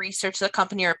sake, research the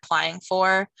company you're applying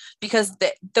for, because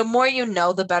the more you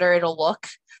know, the better it'll look.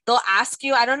 They'll ask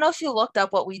you, I don't know if you looked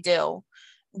up what we do.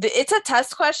 It's a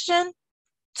test question.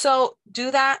 So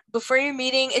do that before your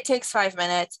meeting. It takes 5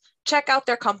 minutes. Check out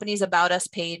their company's About Us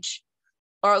page,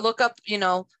 or look up,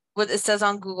 what it says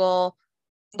on Google.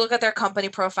 Look at their company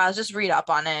profiles. Just read up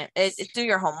on it. Do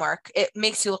your homework. It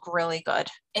makes you look really good.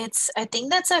 I think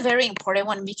that's a very important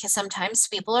one, because sometimes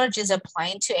people are just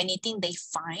applying to anything they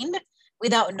find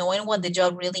without knowing what the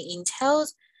job really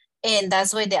entails. And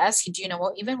that's why they ask you, do you know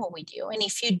what we do? And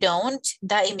if you don't,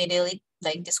 that immediately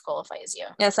disqualifies you.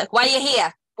 Yeah, it's like, why are you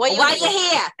here? Why you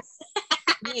here?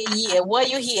 Yeah, why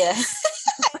you here?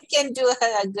 I can do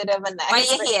a good of an accent. Why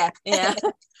you here? Yeah.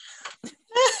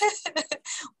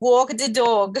 Walk the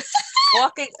dog.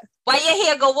 Walking. Why you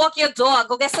here? Go walk your dog.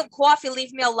 Go get some coffee.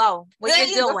 Leave me alone. What are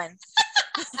you doing?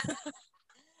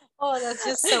 Oh, that's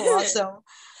just so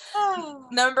awesome.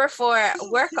 Number 4,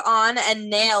 work on and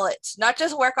nail it. Not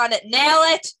just work on it, nail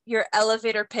it. Your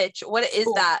elevator pitch. What is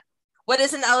that? What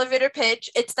is an elevator pitch?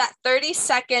 It's that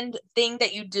 30-second thing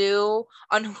that you do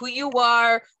on who you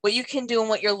are, what you can do, and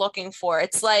what you're looking for.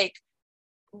 It's like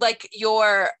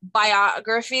your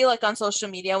biography, like on social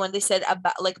media, when they said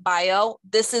about bio,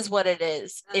 this is what it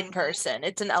is in person.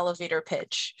 It's an elevator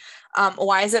pitch.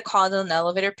 Why is it called an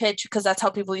elevator pitch? Because that's how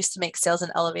people used to make sales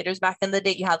in elevators back in the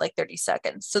day. You had like 30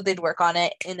 seconds. So they'd work on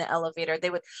it in the elevator.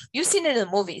 You've seen it in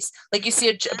the movies. Like you see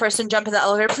a person jump in the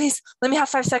elevator, please let me have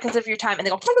 5 seconds of your time. And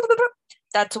they go,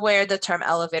 that's where the term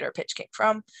elevator pitch came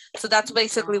from. So that's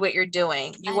basically what you're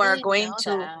doing. You are going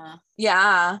to,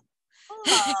 yeah.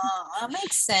 That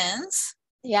makes sense.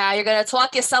 Yeah, you're going to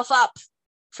talk yourself up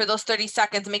for those 30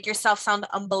 seconds, make yourself sound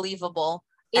unbelievable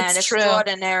and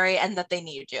extraordinary, and that they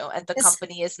need you, and the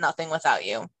company is nothing without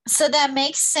you. So that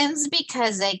makes sense,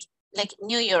 because like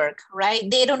New York, right?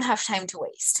 They don't have time to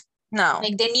waste. No.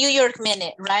 Like the New York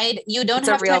minute, right? You don't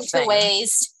have time to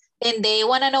waste, and they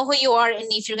want to know who you are and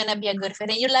if you're going to be a good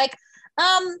fit. And you're like,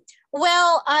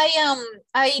 Well,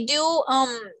 I do,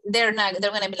 they're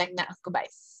gonna be like, nah, goodbye.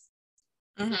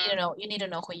 Mm-hmm. You need to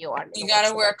know who you are. You got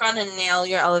to work on and nail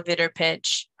your elevator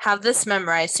pitch. Have this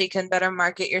memorized so you can better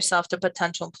market yourself to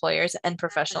potential employers and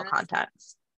professional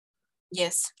contacts.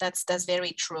 Yes, that's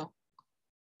very true.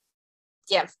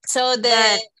 Yeah. So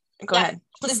go ahead.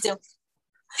 Please do.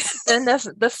 Then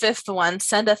the fifth one,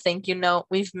 send a thank you note.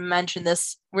 We've mentioned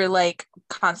this. We're like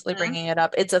constantly bringing it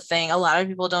up. It's a thing. A lot of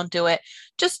people don't do it.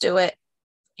 Just do it.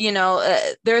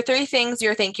 There are 3 things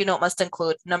your thank you note must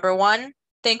include. Number 1,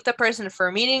 thank the person for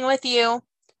meeting with you.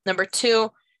 Number 2,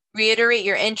 reiterate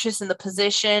your interest in the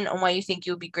position and why you think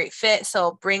you would be a great fit.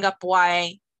 So bring up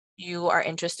why you are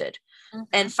interested.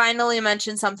 And finally,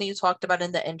 mention something you talked about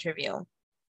in the interview.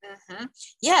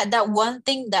 Yeah, that one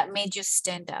thing that made you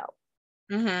stand out.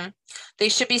 They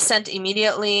should be sent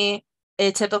immediately,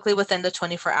 typically within the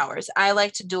 24 hours. I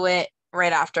like to do it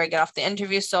right after I get off the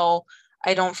interview, so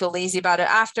I don't feel lazy about it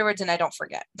afterwards and I don't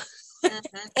forget. And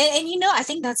I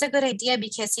think that's a good idea,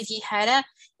 because if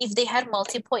they had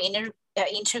multiple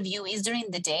interviewees during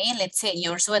the day, and let's say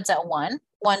yours was at 1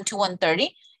 to 1:30,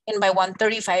 and by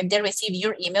 1:35 they receive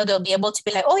your email, they'll be able to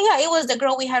be like, oh yeah, it was the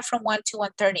girl we had from 1 to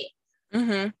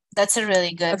 1:30. That's a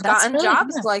really good. I've gotten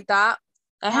jobs like that.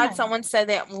 I had someone say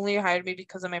they only hired me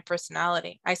because of my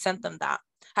personality. I sent them that.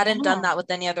 Hadn't done that with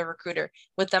any other recruiter.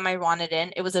 With them, I wanted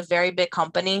in. It was a very big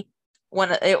company.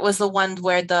 When it was the one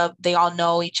where they all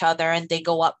know each other and they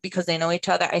go up because they know each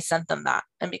other, I sent them that,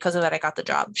 and because of that, I got the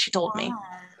job. She told me.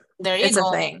 There you go. It's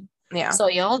a thing. Yeah. So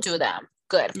y'all do that.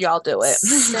 Good. Y'all do it.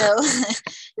 So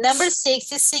number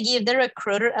 6 is to give the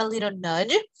recruiter a little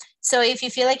nudge. So if you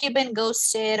feel like you've been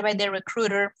ghosted by the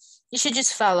recruiter, you should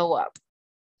just follow up.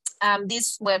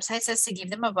 This website says to give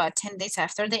them about 10 days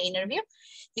after the interview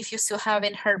if you still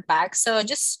haven't heard back. So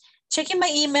just checking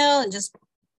my email and just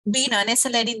being honest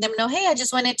and letting them know, hey, I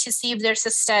just wanted to see if there's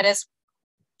a status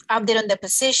update on the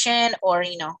position, or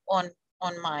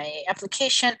on my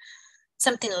application,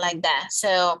 something like that.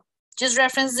 So just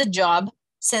reference the job,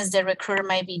 since the recruiter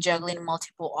might be juggling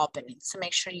multiple openings. So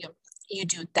make sure you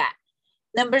do that.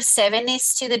 Number 7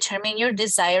 is to determine your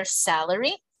desired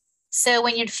salary. So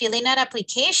when you're filling out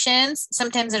applications,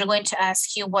 sometimes they're going to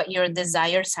ask you what your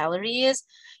desired salary is.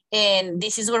 And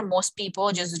this is where most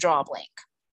people just draw a blank.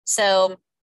 So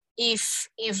because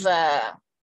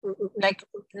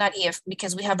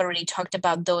we have already talked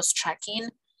about those tracking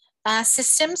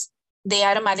systems, they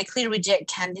automatically reject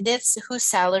candidates whose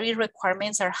salary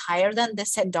requirements are higher than the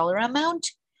set dollar amount.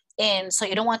 And so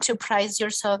you don't want to price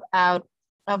yourself out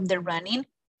of the running,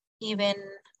 even,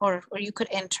 or you could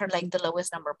enter like the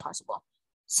lowest number possible.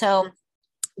 So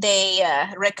they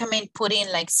recommend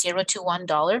putting like $0 to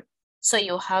 $1, so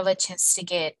you'll have a chance to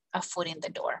get a foot in the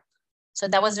door. So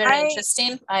that was very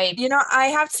interesting. I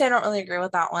have to say I don't really agree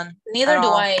with that one. Neither do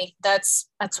I. That's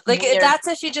like weird. That's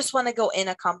if you just want to go in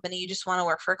a company, you just want to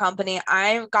work for a company.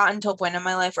 I've gotten to a point in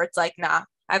my life where it's like, nah,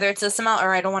 either it's this amount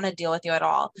or I don't want to deal with you at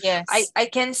all. Yes. I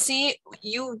can see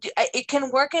it can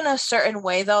work in a certain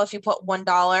way though. If you put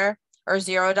 $1 or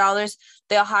 $0,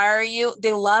 they'll hire you,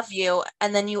 they love you,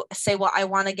 and then you say, well, I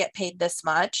want to get paid this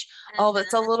much. Oh, but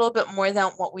it's a little bit more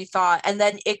than what we thought. And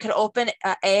then it could open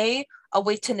a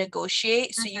way to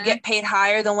negotiate, so you get paid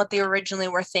higher than what they originally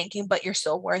were thinking, but you're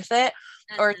still worth it.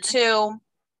 Or 2,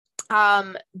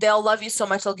 they'll love you so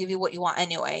much they'll give you what you want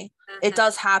anyway. It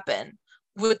does happen.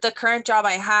 With the current job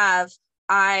I have,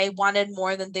 I wanted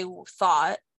more than they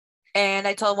thought, and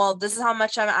I told them, well, this is how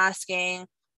much I'm asking.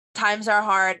 Times are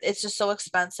hard, it's just so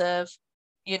expensive,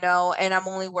 and I'm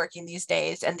only working these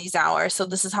days and these hours, so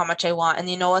this is how much I want. And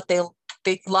you know what, they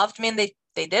loved me and they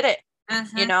did it.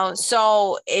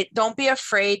 So don't be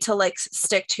afraid to like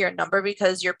stick to your number,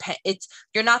 because you're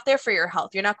not there for your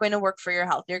health. You're not going to work for your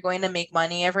health. You're going to make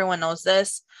money. Everyone knows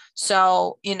this.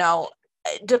 So,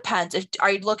 it depends.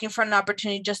 Are you looking for an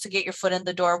opportunity just to get your foot in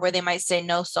the door where they might say,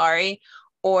 no, sorry?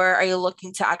 Or are you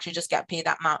looking to actually just get paid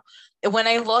that amount? When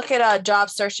I look at job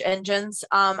search engines,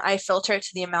 I filter it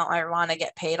to the amount I want to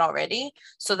get paid already.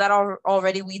 So that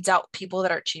already weeds out people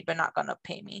that are cheap and not going to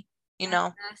pay me.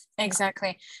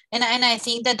 Exactly. And I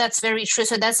think that's very true.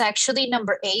 So that's actually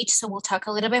number 8. So we'll talk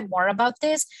a little bit more about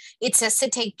this. It says to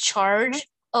take charge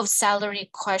of salary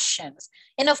questions.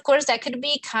 And of course, that could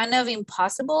be kind of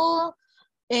impossible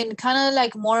and kind of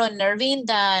like more unnerving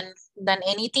than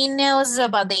anything else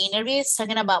about the interviews,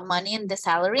 talking about money and the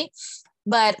salary.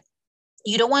 But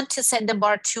you don't want to set the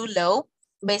bar too low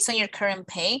based on your current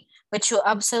pay, but you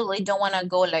absolutely don't want to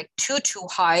go like too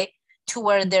high to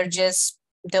where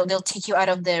they'll take you out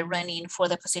of the running for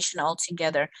the position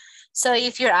altogether. So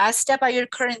if you're asked about your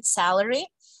current salary,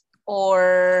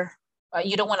 or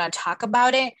you don't want to talk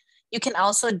about it, you can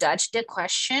also dodge the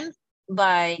question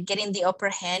by getting the upper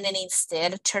hand and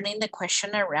instead turning the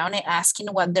question around and asking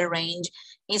what the range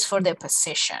is for the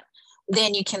position.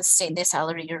 Then you can say the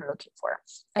salary you're looking for.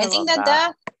 I think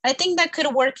that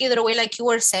could work either way. Like you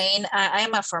were saying, I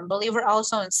am a firm believer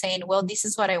also in saying, well, this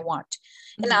is what I want.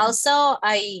 Mm-hmm. And also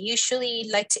I usually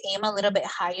like to aim a little bit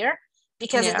higher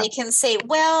because they can say,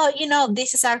 well, you know,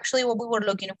 this is actually what we were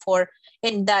looking for.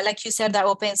 And that, like you said, that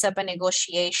opens up a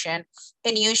negotiation.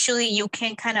 And usually you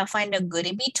can kind of find a good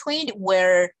in between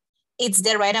where it's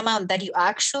the right amount that you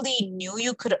actually knew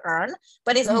you could earn,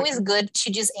 but it's always good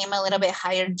to just aim a little bit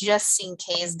higher just in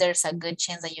case there's a good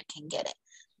chance that you can get it.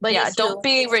 But yeah, don't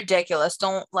be ridiculous.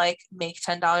 Don't like make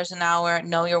 $10 an hour,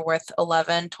 know you're worth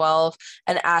 11, 12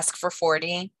 and ask for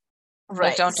 40. Right.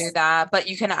 Like, don't do that. But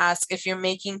you can ask if you're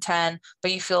making 10,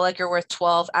 but you feel like you're worth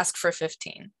 12, ask for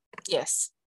 15.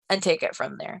 Yes. And take it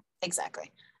from there.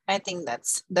 Exactly. I think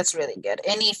that's really good.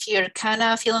 And if you're kind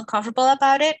of feeling comfortable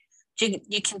about it,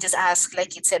 you can just ask,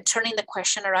 like it said, turning the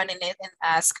question around in it and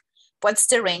ask, what's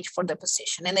the range for the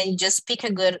position? And then you just pick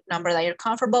a good number that you're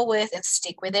comfortable with and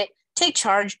stick with it. Take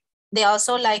charge. They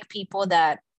also like people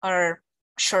that are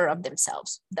sure of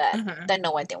themselves, that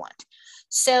know what they want.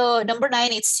 So number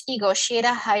 9, it's negotiate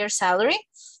a higher salary.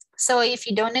 So if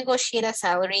you don't negotiate a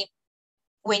salary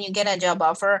when you get a job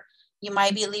offer, you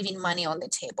might be leaving money on the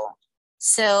table.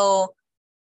 So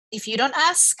if you don't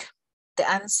ask, the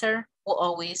answer will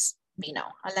always be no.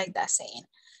 I like that saying.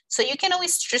 So you can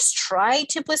always just try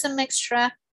to put some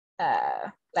extra,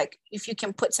 like if you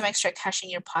can put some extra cash in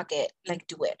your pocket, like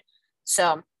do it.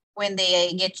 So when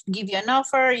they give you an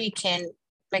offer, you can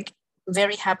like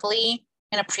very happily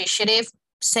and appreciative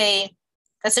say,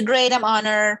 that's a great, I'm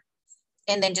honored.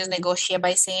 And then just negotiate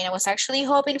by saying, I was actually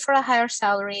hoping for a higher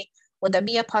salary. Would that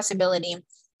be a possibility?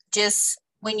 Just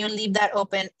when you leave that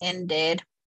open-ended,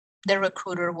 the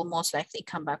recruiter will most likely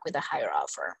come back with a higher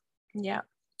offer. Yeah.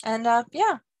 And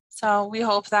so we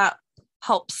hope that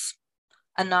helps,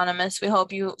 Anonymous. We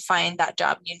hope you find that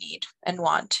job you need and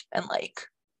want and like.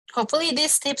 Hopefully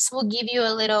these tips will give you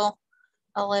a little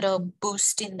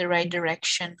boost in the right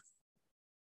direction.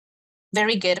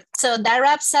 Very good. So that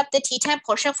wraps up the tea time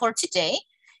portion for today.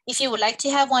 If you would like to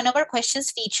have one of our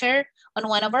questions featured on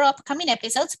one of our upcoming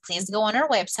episodes, please go on our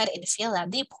website and fill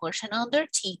out the portion under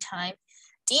tea time.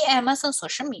 DM us on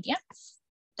social media.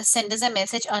 Send us a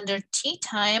message under tea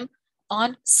time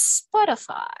on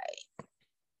Spotify.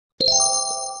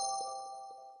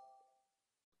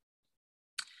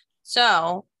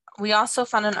 So we also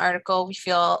found an article we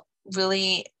feel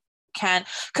really can,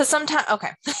 because sometimes,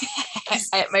 okay,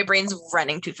 my brain's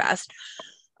running too fast.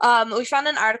 We found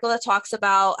an article that talks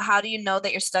about how do you know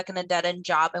that you're stuck in a dead-end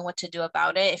job and what to do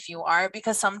about it if you are,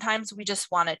 because sometimes we just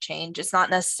want to change. It's not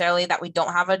necessarily that we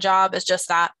don't have a job. It's just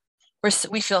that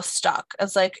we feel stuck.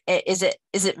 It's like, is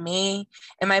it me?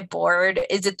 Am I bored?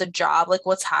 Is it the job? Like,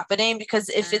 what's happening? Because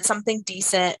if it's something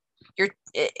decent,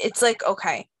 it's like,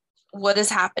 okay, what is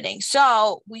happening?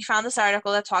 So we found this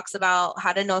article that talks about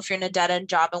how to know if you're in a dead-end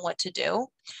job and what to do.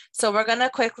 So we're going to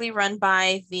quickly run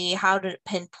by the how to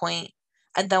pinpoint,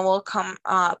 and then we'll come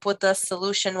up with a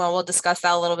solution where we'll discuss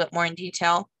that a little bit more in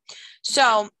detail.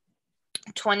 So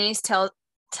 20s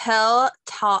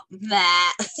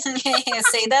that.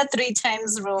 Say that 3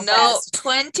 times real fast.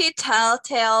 20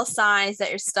 telltale signs that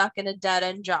you're stuck in a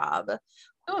dead-end job.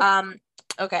 Ooh.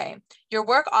 Okay. Your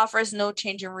work offers no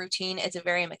change in routine. It's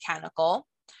very mechanical.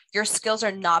 Your skills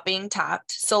are not being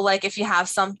tapped. So like if you have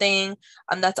something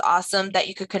that's awesome that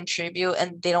you could contribute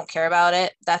and they don't care about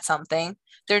it, that's something.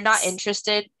 They're not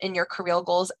interested in your career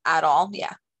goals at all.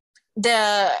 Yeah.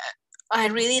 I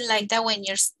really like that when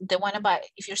you're the one about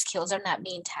if your skills are not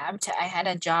being tapped. I had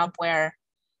a job where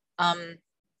I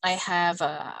have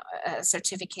a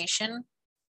certification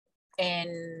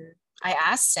and I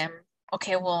asked them,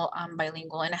 okay, well, I'm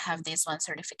bilingual and I have this one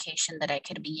certification that I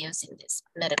could be used in this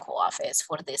medical office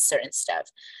for this certain stuff.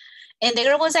 And the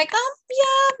girl was like,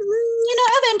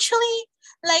 eventually,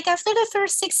 like after the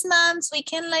first 6 months, we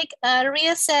can like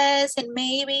reassess and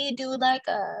maybe do like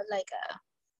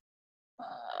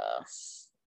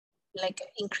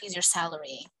increase your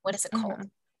salary. What is it called?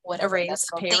 Whatever a raise,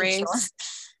 pay raise.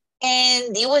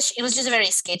 And it was just very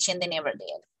sketchy, and they never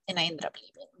did. And I ended up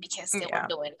leaving because they were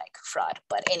doing like fraud.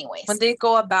 But anyways, when they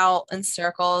go about in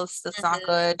circles, that's not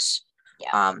good.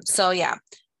 Yeah.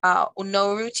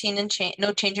 No routine and change,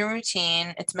 no change in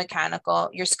routine. It's mechanical.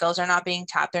 Your skills are not being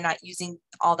tapped. They're not using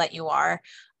all that you are.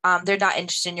 They're not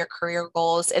interested in your career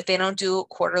goals. If they don't do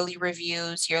quarterly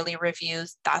reviews, yearly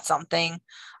reviews, that's something.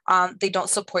 They don't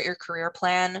support your career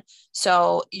plan.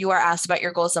 So you are asked about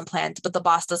your goals and plans, but the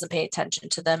boss doesn't pay attention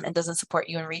to them and doesn't support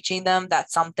you in reaching them.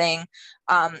 That's something.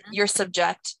 You're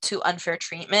subject to unfair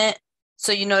treatment.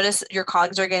 So you notice your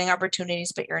colleagues are getting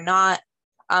opportunities, but you're not.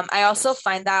 I also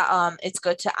find that it's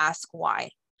good to ask why,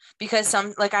 because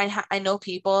some, like I know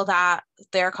people that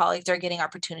their colleagues are getting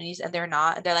opportunities and they're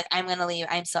not, and they're like, I'm gonna leave,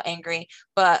 I'm so angry,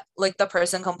 but like the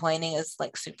person complaining is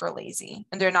like super lazy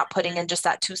and they're not putting in just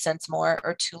that 2 cents more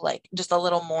or two, like just a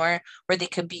little more where they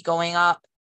could be going up.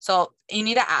 So you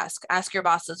need to ask your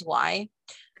bosses why.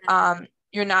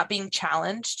 You're not being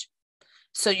challenged,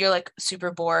 so you're like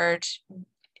super bored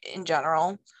in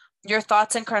general. Your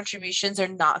thoughts and contributions are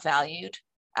not valued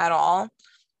at all.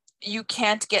 You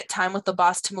can't get time with the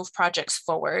boss to move projects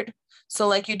forward. So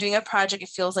like you're doing a project, it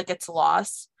feels like it's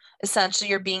lost. Essentially,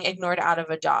 you're being ignored out of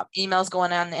a job. Emails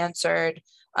going unanswered.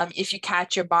 If you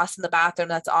catch your boss in the bathroom,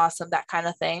 that's awesome, that kind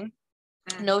of thing.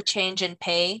 No change in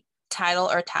pay,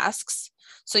 title, or tasks.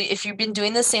 So if you've been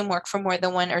doing the same work for more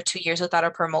than 1 or 2 years without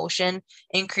a promotion,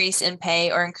 increase in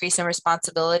pay, or increase in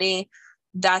responsibility,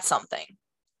 that's something.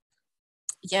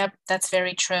 Yep, that's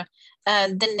very true.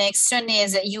 The next one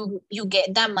is that you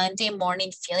get that Monday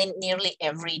morning feeling nearly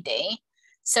every day.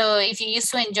 So if you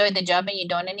used to enjoy the job and you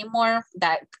don't anymore,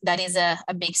 that is a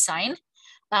big sign.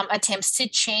 Attempts to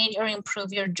change or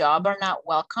improve your job are not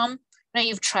welcome.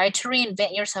 You've tried to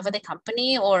reinvent yourself at the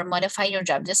company or modify your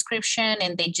job description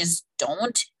and they just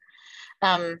don't.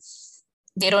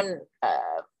 They don't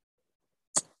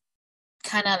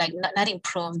kind of like not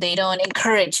improve. They don't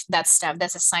encourage that stuff.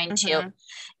 That's a sign too.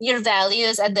 Your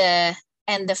values and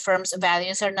the firm's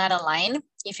values are not aligned.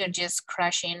 If you're just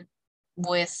crashing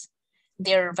with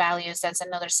their values, that's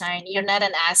another sign. You're not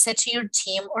an asset to your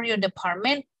team or your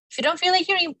department. If you don't feel like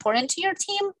you're important to your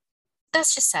team,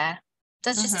 that's just sad.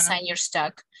 That's just a sign you're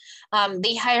stuck.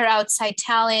 They hire outside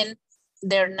talent.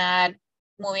 They're not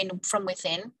moving from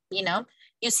within,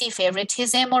 You see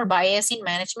favoritism or bias in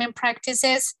management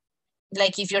practices.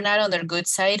 Like if you're not on their good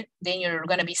side, then you're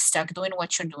going to be stuck doing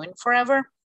what you're doing forever.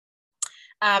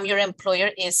 Your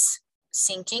employer is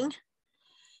sinking.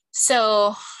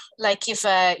 So like if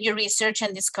you research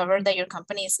and discover that your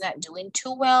company is not doing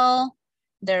too well,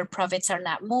 their profits are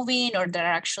not moving or they're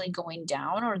actually going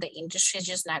down or the industry is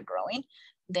just not growing,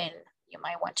 then you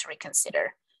might want to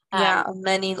reconsider. Yeah,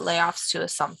 many layoffs too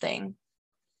is something.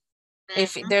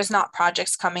 If there's not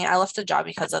projects coming, I left the job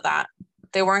because of that.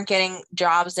 They weren't getting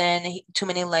jobs in, too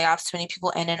many layoffs, too many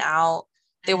people in and out.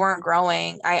 They weren't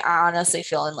growing. I honestly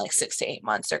feel in like 6 to 8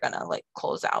 months, they're going to like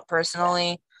close out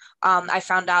personally. I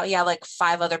found out, like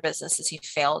 5 other businesses he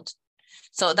failed.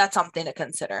 So that's something to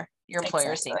consider. Your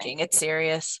employer is thinking it's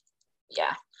serious.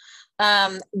 Yeah.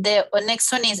 The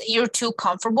next one is you're too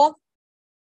comfortable.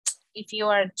 If you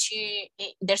are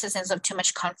there's a sense of too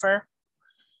much comfort.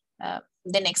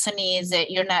 The next one is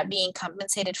that you're not being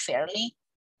compensated fairly.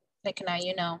 Like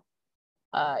now,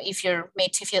 if you're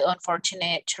made to feel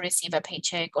unfortunate to receive a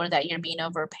paycheck or that you're being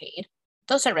overpaid,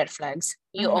 those are red flags.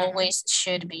 You always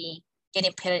should be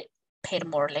getting paid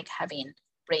more, like having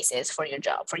raises for your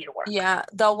job, for your work. Yeah,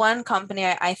 the one company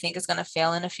I think is going to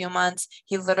fail in a few months,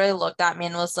 he literally looked at me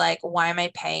and was like, why am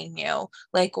I paying you?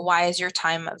 Like, why is your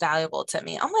time valuable to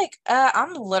me? I'm like,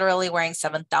 I'm literally wearing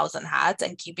 7,000 hats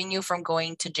and keeping you from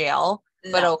going to jail,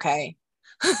 but okay.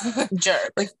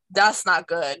 Jerk. Like, that's not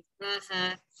good.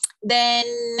 Then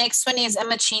next one is a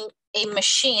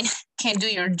machine can do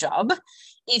your job.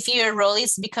 If your role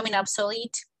is becoming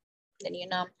obsolete, then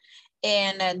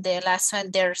And the last one,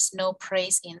 there's no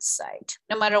praise in sight.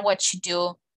 No matter what you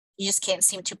do, you just can't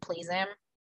seem to please them.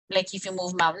 Like if you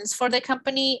move mountains for the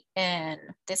company and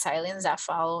the silence that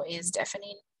follow is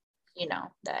deafening,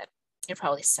 that you're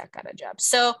probably stuck at a job.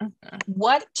 So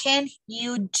what can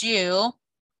you do?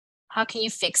 How can you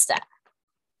fix that?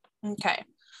 Okay.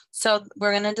 So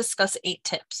we're going to discuss 8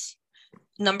 tips.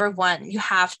 Number 1, you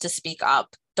have to speak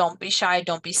up. Don't be shy.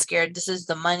 Don't be scared. This is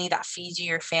the money that feeds you,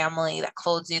 your family, that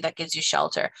clothes you, that gives you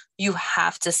shelter. You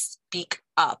have to speak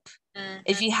up.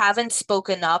 If you haven't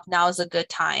spoken up, now is a good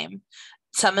time.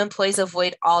 Some employees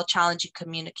avoid all challenging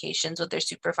communications with their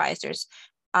supervisors.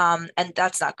 And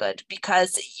that's not good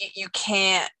because you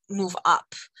can't move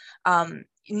up.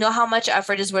 You know how much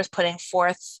effort is worth putting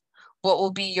forth? What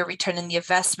will be your return in the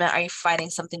investment? Are you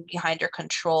fighting something behind your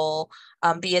control,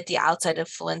 be it the outside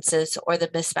influences or the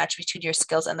mismatch between your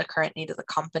skills and the current need of the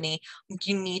company?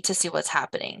 You need to see what's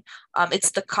happening. It's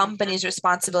the company's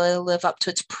responsibility to live up to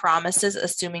its promises,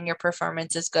 assuming your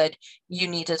performance is good. You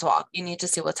need to talk. You need to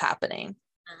see what's happening.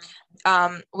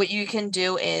 What you can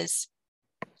do is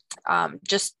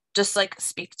just like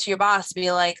speak to your boss,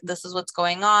 be like, this is what's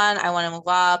going on. I want to move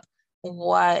up.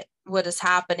 what is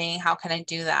happening, how can I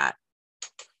do that?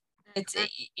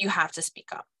 You have to speak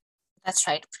up. That's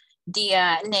right. The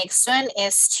next one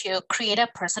is to create a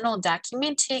personal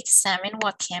document to examine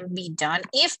what can be done,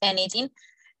 if anything,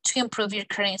 to improve your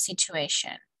current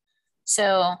situation.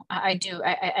 So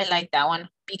I like that one,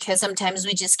 because sometimes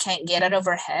we just can't get out of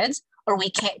our heads, or we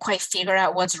can't quite figure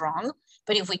out what's wrong.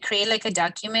 But if we create like a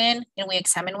document and we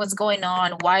examine what's going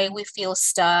on, why we feel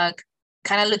stuck,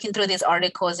 kind of looking through these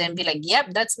articles and be like, yep,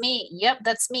 that's me. Yep,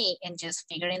 that's me. And just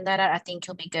figuring that out, I think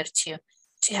it'll be good to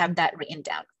have that written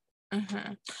down.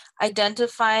 Mm-hmm.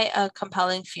 Identify a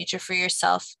compelling future for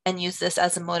yourself and use this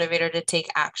as a motivator to take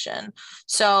action.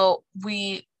 So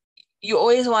you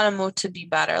always want to move to be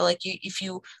better. Like if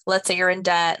you, let's say you're in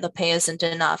debt, the pay isn't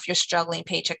enough, you're struggling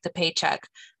paycheck to paycheck,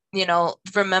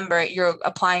 remember you're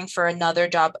applying for another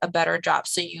job, a better job,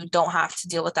 so you don't have to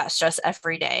deal with that stress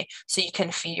every day, so you can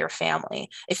feed your family.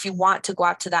 If you want to go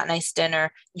out to that nice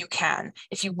dinner, you can.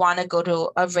 If you want to go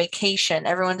to a vacation,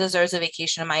 everyone deserves a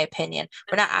vacation, in my opinion.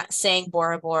 We're not saying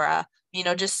Bora Bora,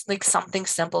 just like something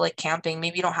simple like camping.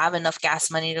 Maybe you don't have enough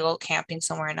gas money to go camping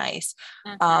somewhere nice.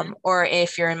 Or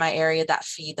if you're in my area, that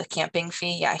fee, the camping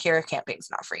fee. Yeah, here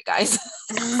camping's not free, guys.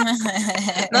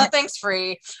 Nothing's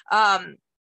free.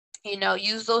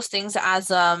 Use those things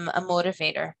as a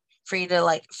motivator for you to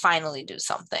like finally do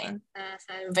something.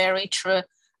 Very true.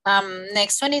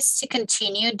 Next one is to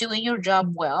continue doing your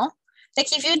job well.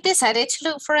 Like if you decided to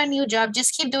look for a new job,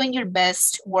 just keep doing your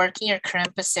best work in your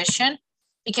current position,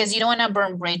 because you don't want to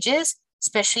burn bridges,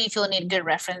 especially if you'll need good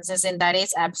references. And that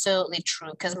is absolutely true,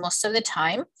 because most of the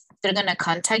time they're going to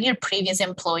contact your previous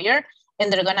employer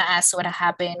and they're going to ask what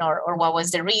happened or what was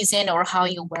the reason or how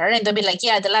you were. And they'll be like,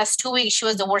 yeah, the last 2 weeks, she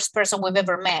was the worst person we've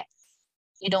ever met.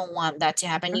 You don't want that to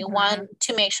happen. You want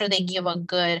to make sure they give a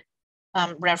good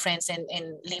reference and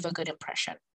leave a good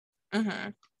impression.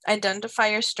 Identify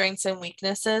your strengths and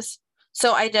weaknesses.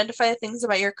 So identify the things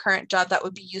about your current job that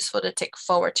would be useful to take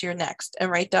forward to your next,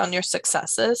 and write down your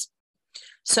successes.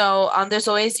 So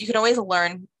you can always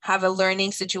learn, have a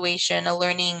learning situation, a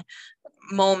learning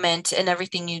moment in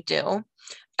everything you do.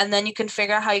 And then you can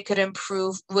figure out how you could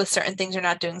improve with certain things you're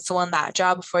not doing so well in that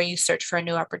job before you search for a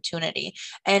new opportunity.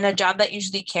 And a job that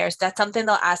usually cares, that's something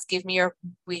they'll ask, give me your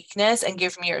weakness and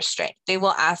give me your strength. They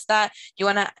will ask that. You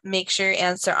want to make sure you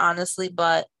answer honestly,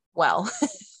 but well.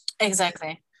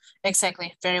 Exactly.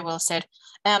 Very well said.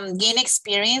 Gain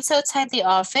experience outside the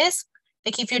office.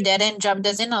 Like if your dead-end job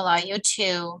doesn't allow you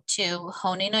to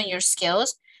hone in on your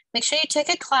skills, make sure you take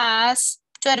a class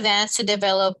to advance, to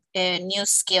develop new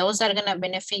skills that are going to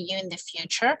benefit you in the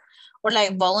future, or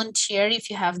like volunteer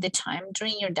if you have the time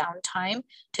during your downtime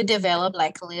to develop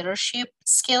like leadership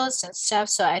skills and stuff.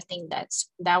 So I think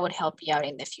that would help you out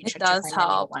in the future. It does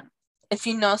help. If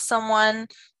you know someone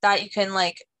that you can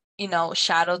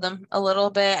shadow them a little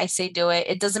bit, I say do it.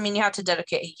 It doesn't mean you have to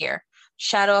dedicate a year.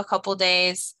 Shadow a couple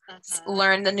days,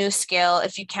 learn the new skill.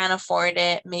 If you can't afford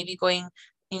it, maybe going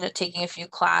taking a few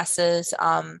classes.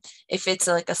 If it's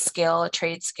like a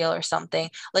trade skill or something,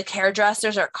 like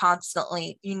hairdressers are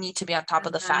constantly, you need to be on top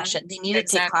of the fashion. They need to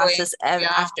take classes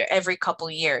after every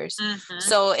couple years.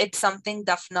 So it's something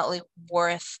definitely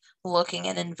worth looking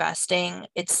and investing.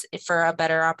 It's for a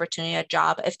better opportunity, a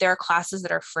job. If there are classes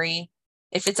that are free,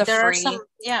 if it's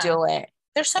do it.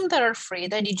 There's some that are free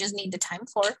that you just need the time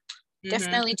for.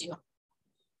 Definitely do.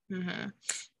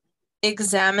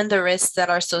 Examine the risks that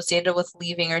are associated with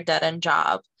leaving your dead-end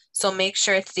job. So make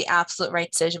sure it's the absolute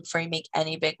right decision before you make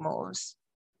any big moves.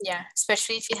 Yeah,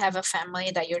 especially if you have a family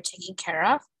that you're taking care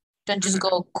of. Don't just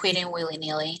go quitting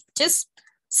willy-nilly. Just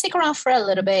stick around for a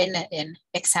little bit and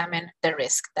examine the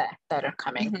risks that are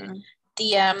coming.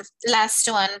 The last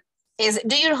one is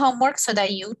do your homework so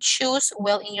that you choose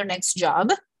well in your next job.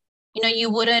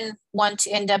 You wouldn't want to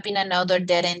end up in another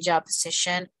dead-end job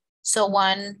position. So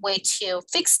one way to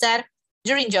fix that,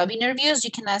 during job interviews,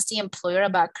 you can ask the employer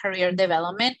about career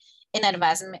development and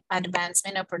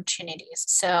advancement opportunities.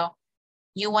 So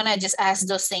you want to just ask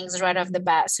those things right off the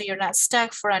bat, so you're not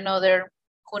stuck for another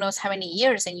who knows how many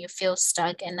years and you feel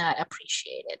stuck and not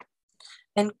appreciated.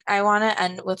 And I want to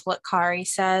end with what Kari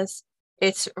says.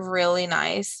 It's really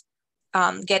nice.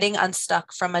 Getting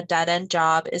unstuck from a dead-end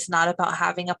job is not about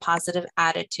having a positive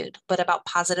attitude, but about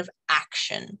positive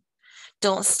action.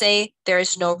 Don't say there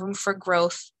is no room for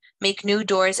growth. Make new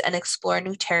doors and explore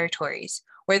new territories.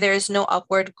 Where there is no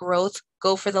upward growth,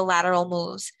 go for the lateral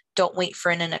moves. Don't wait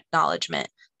for an acknowledgement.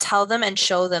 Tell them and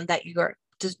show them that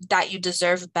you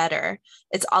deserve better.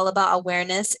 It's all about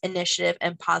awareness, initiative,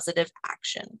 and positive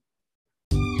action.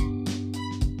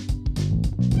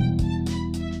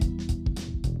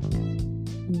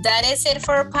 That is it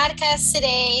for our podcast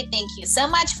today. Thank you so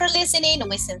much for listening.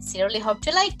 We sincerely hope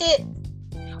you liked it.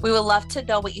 We would love to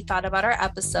know what you thought about our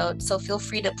episode, so feel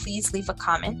free to please leave a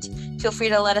comment. Feel free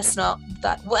to let us know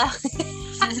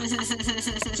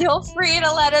feel free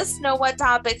to let us know what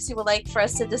topics you would like for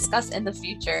us to discuss in the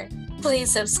future.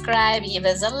 Please subscribe, give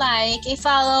us a like, a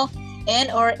follow, and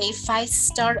or a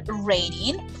 5-star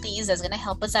rating. Please, that's going to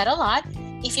help us out a lot.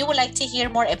 If you would like to hear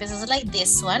more episodes like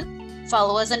this one,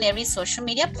 follow us on every social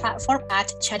media platform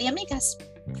at Chatty Amigas.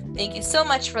 Thank you so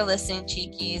much for listening,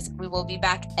 Cheekies. We will be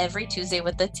back every Tuesday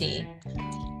with the tea.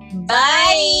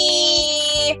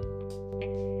 Bye!